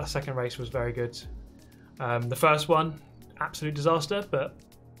 That second race was very good. The first one, absolute disaster, but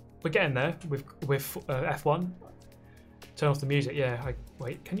we're getting there with F1. Turn off the music. Yeah,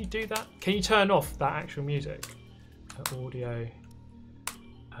 wait, can you do that? Can you turn off that actual music? Audio.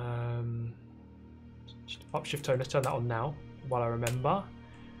 Upshift tone, let's turn that on now while I remember.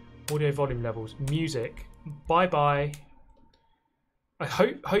 Audio volume levels, music, bye. I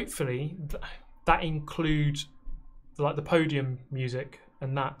hopefully that includes like the podium music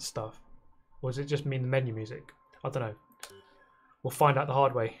and that stuff, or does it just mean the menu music? I don't know. We'll find out the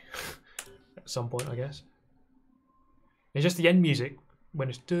hard way at some point, I guess. It's just the end music when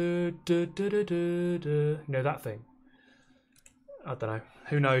it's you know, that thing. I don't know.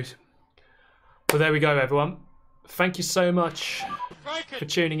 Who knows? Well, there we go, everyone. Thank you so much for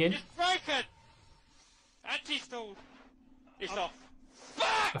tuning in. It's broken! Anti-stall! It's off.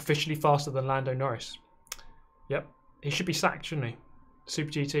 Officially faster than Lando Norris. Yep. He should be sacked, shouldn't he?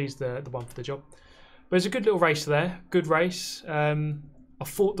 Super GT's the one for the job. But it's a good little race there. Good race. I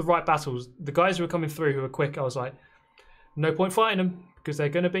fought the right battles. The guys who were coming through who were quick, I was like, no point fighting them because they're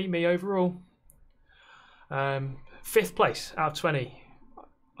going to beat me overall. 5th place out of 20.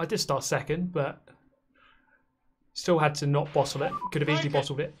 I did start second, but still had to not bottle it. Could have easily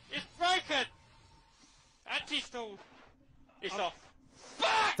bottled it. It's broken! Anti-stall! It's off.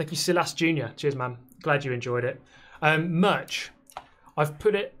 Thank you, Silas Jr. Cheers, man. Glad you enjoyed it. Merch. I've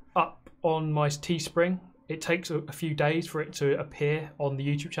put it up on my Teespring. It takes a few days for it to appear on the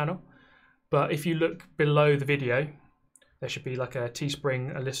YouTube channel. But if you look below the video, there should be like a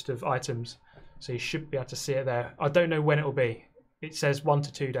Teespring, a list of items. So you should be able to see it there. I don't know when it will be. It says 1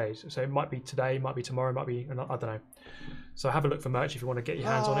 to 2 days. So it might be today, might be tomorrow, might be, I don't know. So have a look for merch if you want to get your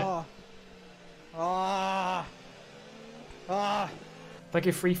hands on it. Thank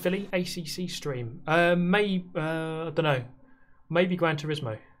you, Free Philly ACC stream. I don't know. Maybe Gran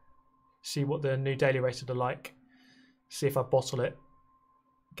Turismo. See what the new daily races are like. See if I bottle it.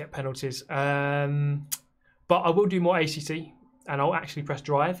 Get penalties. But I will do more ACC, and I'll actually press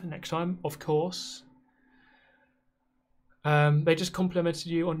drive next time, of course. They just complimented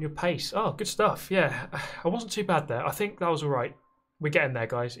you on your pace. Oh, good stuff. Yeah, I wasn't too bad there. I think that was all right. We're getting there,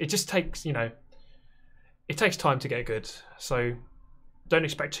 guys. It just takes, you know, it takes time to get good. So don't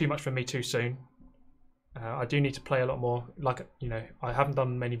expect too much from me too soon. I do need to play a lot more. Like, you know, I haven't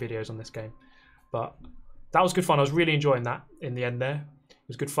done many videos on this game, but that was good fun. I was really enjoying that in the end there. It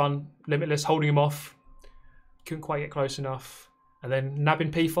was good fun. Limitless, holding him off. Couldn't quite get close enough. And then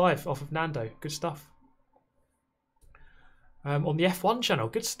nabbing P5 off of Nando. Good stuff. On the F1 channel,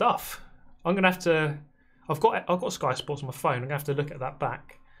 good stuff. I'm gonna have to. I've got Sky Sports on my phone. I'm gonna have to look at that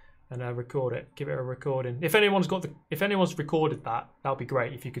back and record it. Give it a recording. If anyone's recorded that, that'll be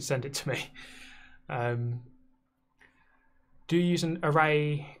great. If you could send it to me. Do you use an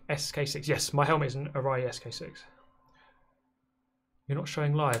Array SK6? Yes, my helmet is an Array SK6. You're not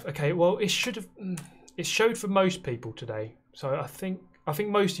showing live. Okay, well it should have. It showed for most people today. So I think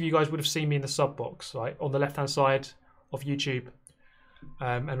most of you guys would have seen me in the sub box, right on the left hand side of YouTube,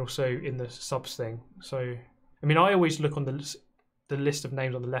 and also in the subs thing. So I mean, I always look on the list of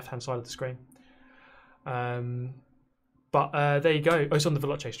names on the left hand side of the screen. But there you go. Oh, it's on the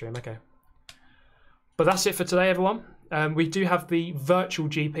Veloce stream. Okay. But that's it for today, everyone. We do have the virtual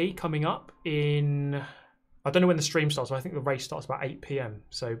GP coming up in. I don't know when the stream starts, but I think the race starts about 8 PM,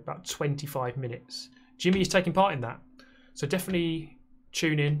 so about 25 minutes. Jimmy is taking part in that, so definitely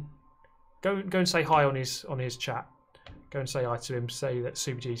tune in. Go and say hi on his chat. Go and say hi to him. Say that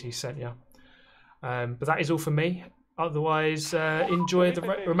Super GT sent you. But that is all for me. Otherwise, enjoy the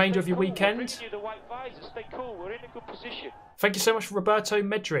remainder of your weekend. Thank you so much for Roberto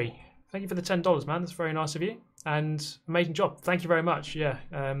Medri. Thank you for the $10, man. That's very nice of you, and amazing job. Thank you very much. Yeah,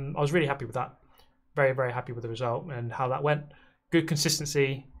 I was really happy with that. Very, very happy with the result and how that went. Good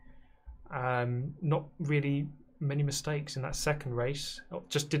consistency. Not really many mistakes in that second race.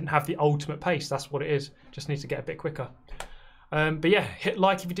 Just didn't have the ultimate pace. That's what it is. Just need to get a bit quicker. But yeah, hit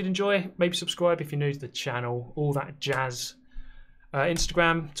like if you did enjoy. Maybe subscribe if you're new to the channel. All that jazz.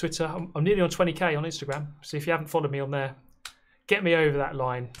 Instagram, Twitter. I'm nearly on 20k on Instagram. So if you haven't followed me on there, get me over that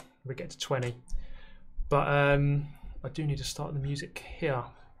line. We get to 20. But I do need to start the music here.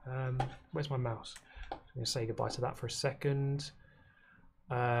 Where's my mouse? I'm going to say goodbye to that for a second.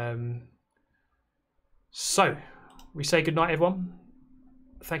 So we say goodnight, everyone.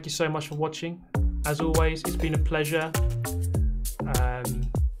 thank you so much for watching. As always, it's been a pleasure.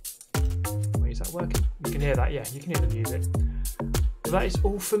 Wait, is that working? You can hear that, yeah, you can hear the music. Well, that is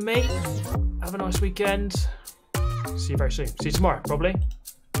all for me. Have a nice weekend. See you very soon. See you tomorrow, probably.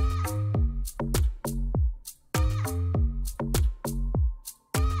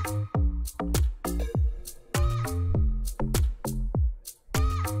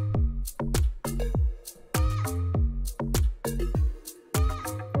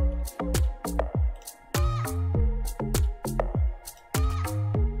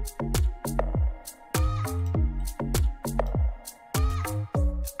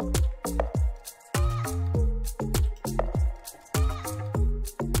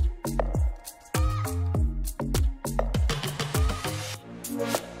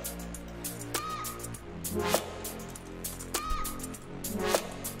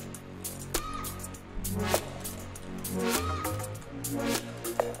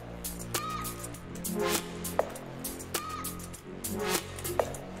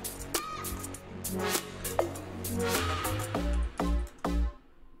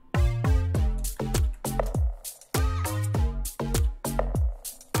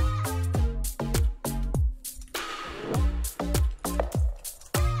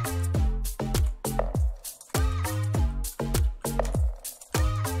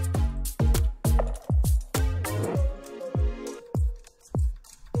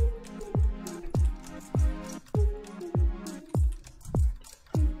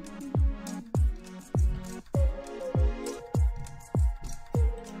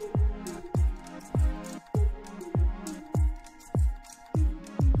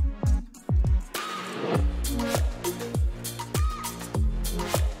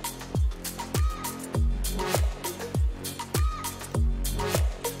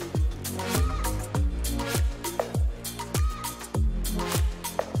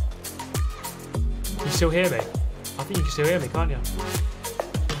 Still hear me? I think you can still hear me, can't you?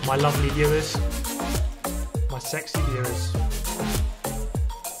 My lovely viewers, my sexy viewers.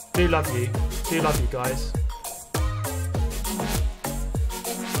 Do love you guys.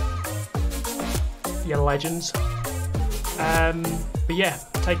 You're legends. But yeah,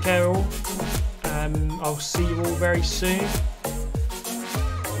 take care all. I'll see you all very soon.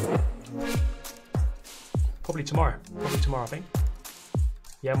 Probably tomorrow, I think.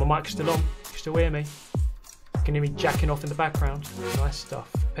 Yeah, my mic's still on. You can still hear me. You can hear me jacking off in the background. Nice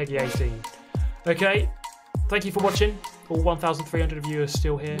stuff. Peggy 18. Okay, thank you for watching. All 1,300 of you are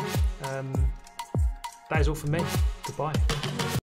still here. That is all from me. Goodbye.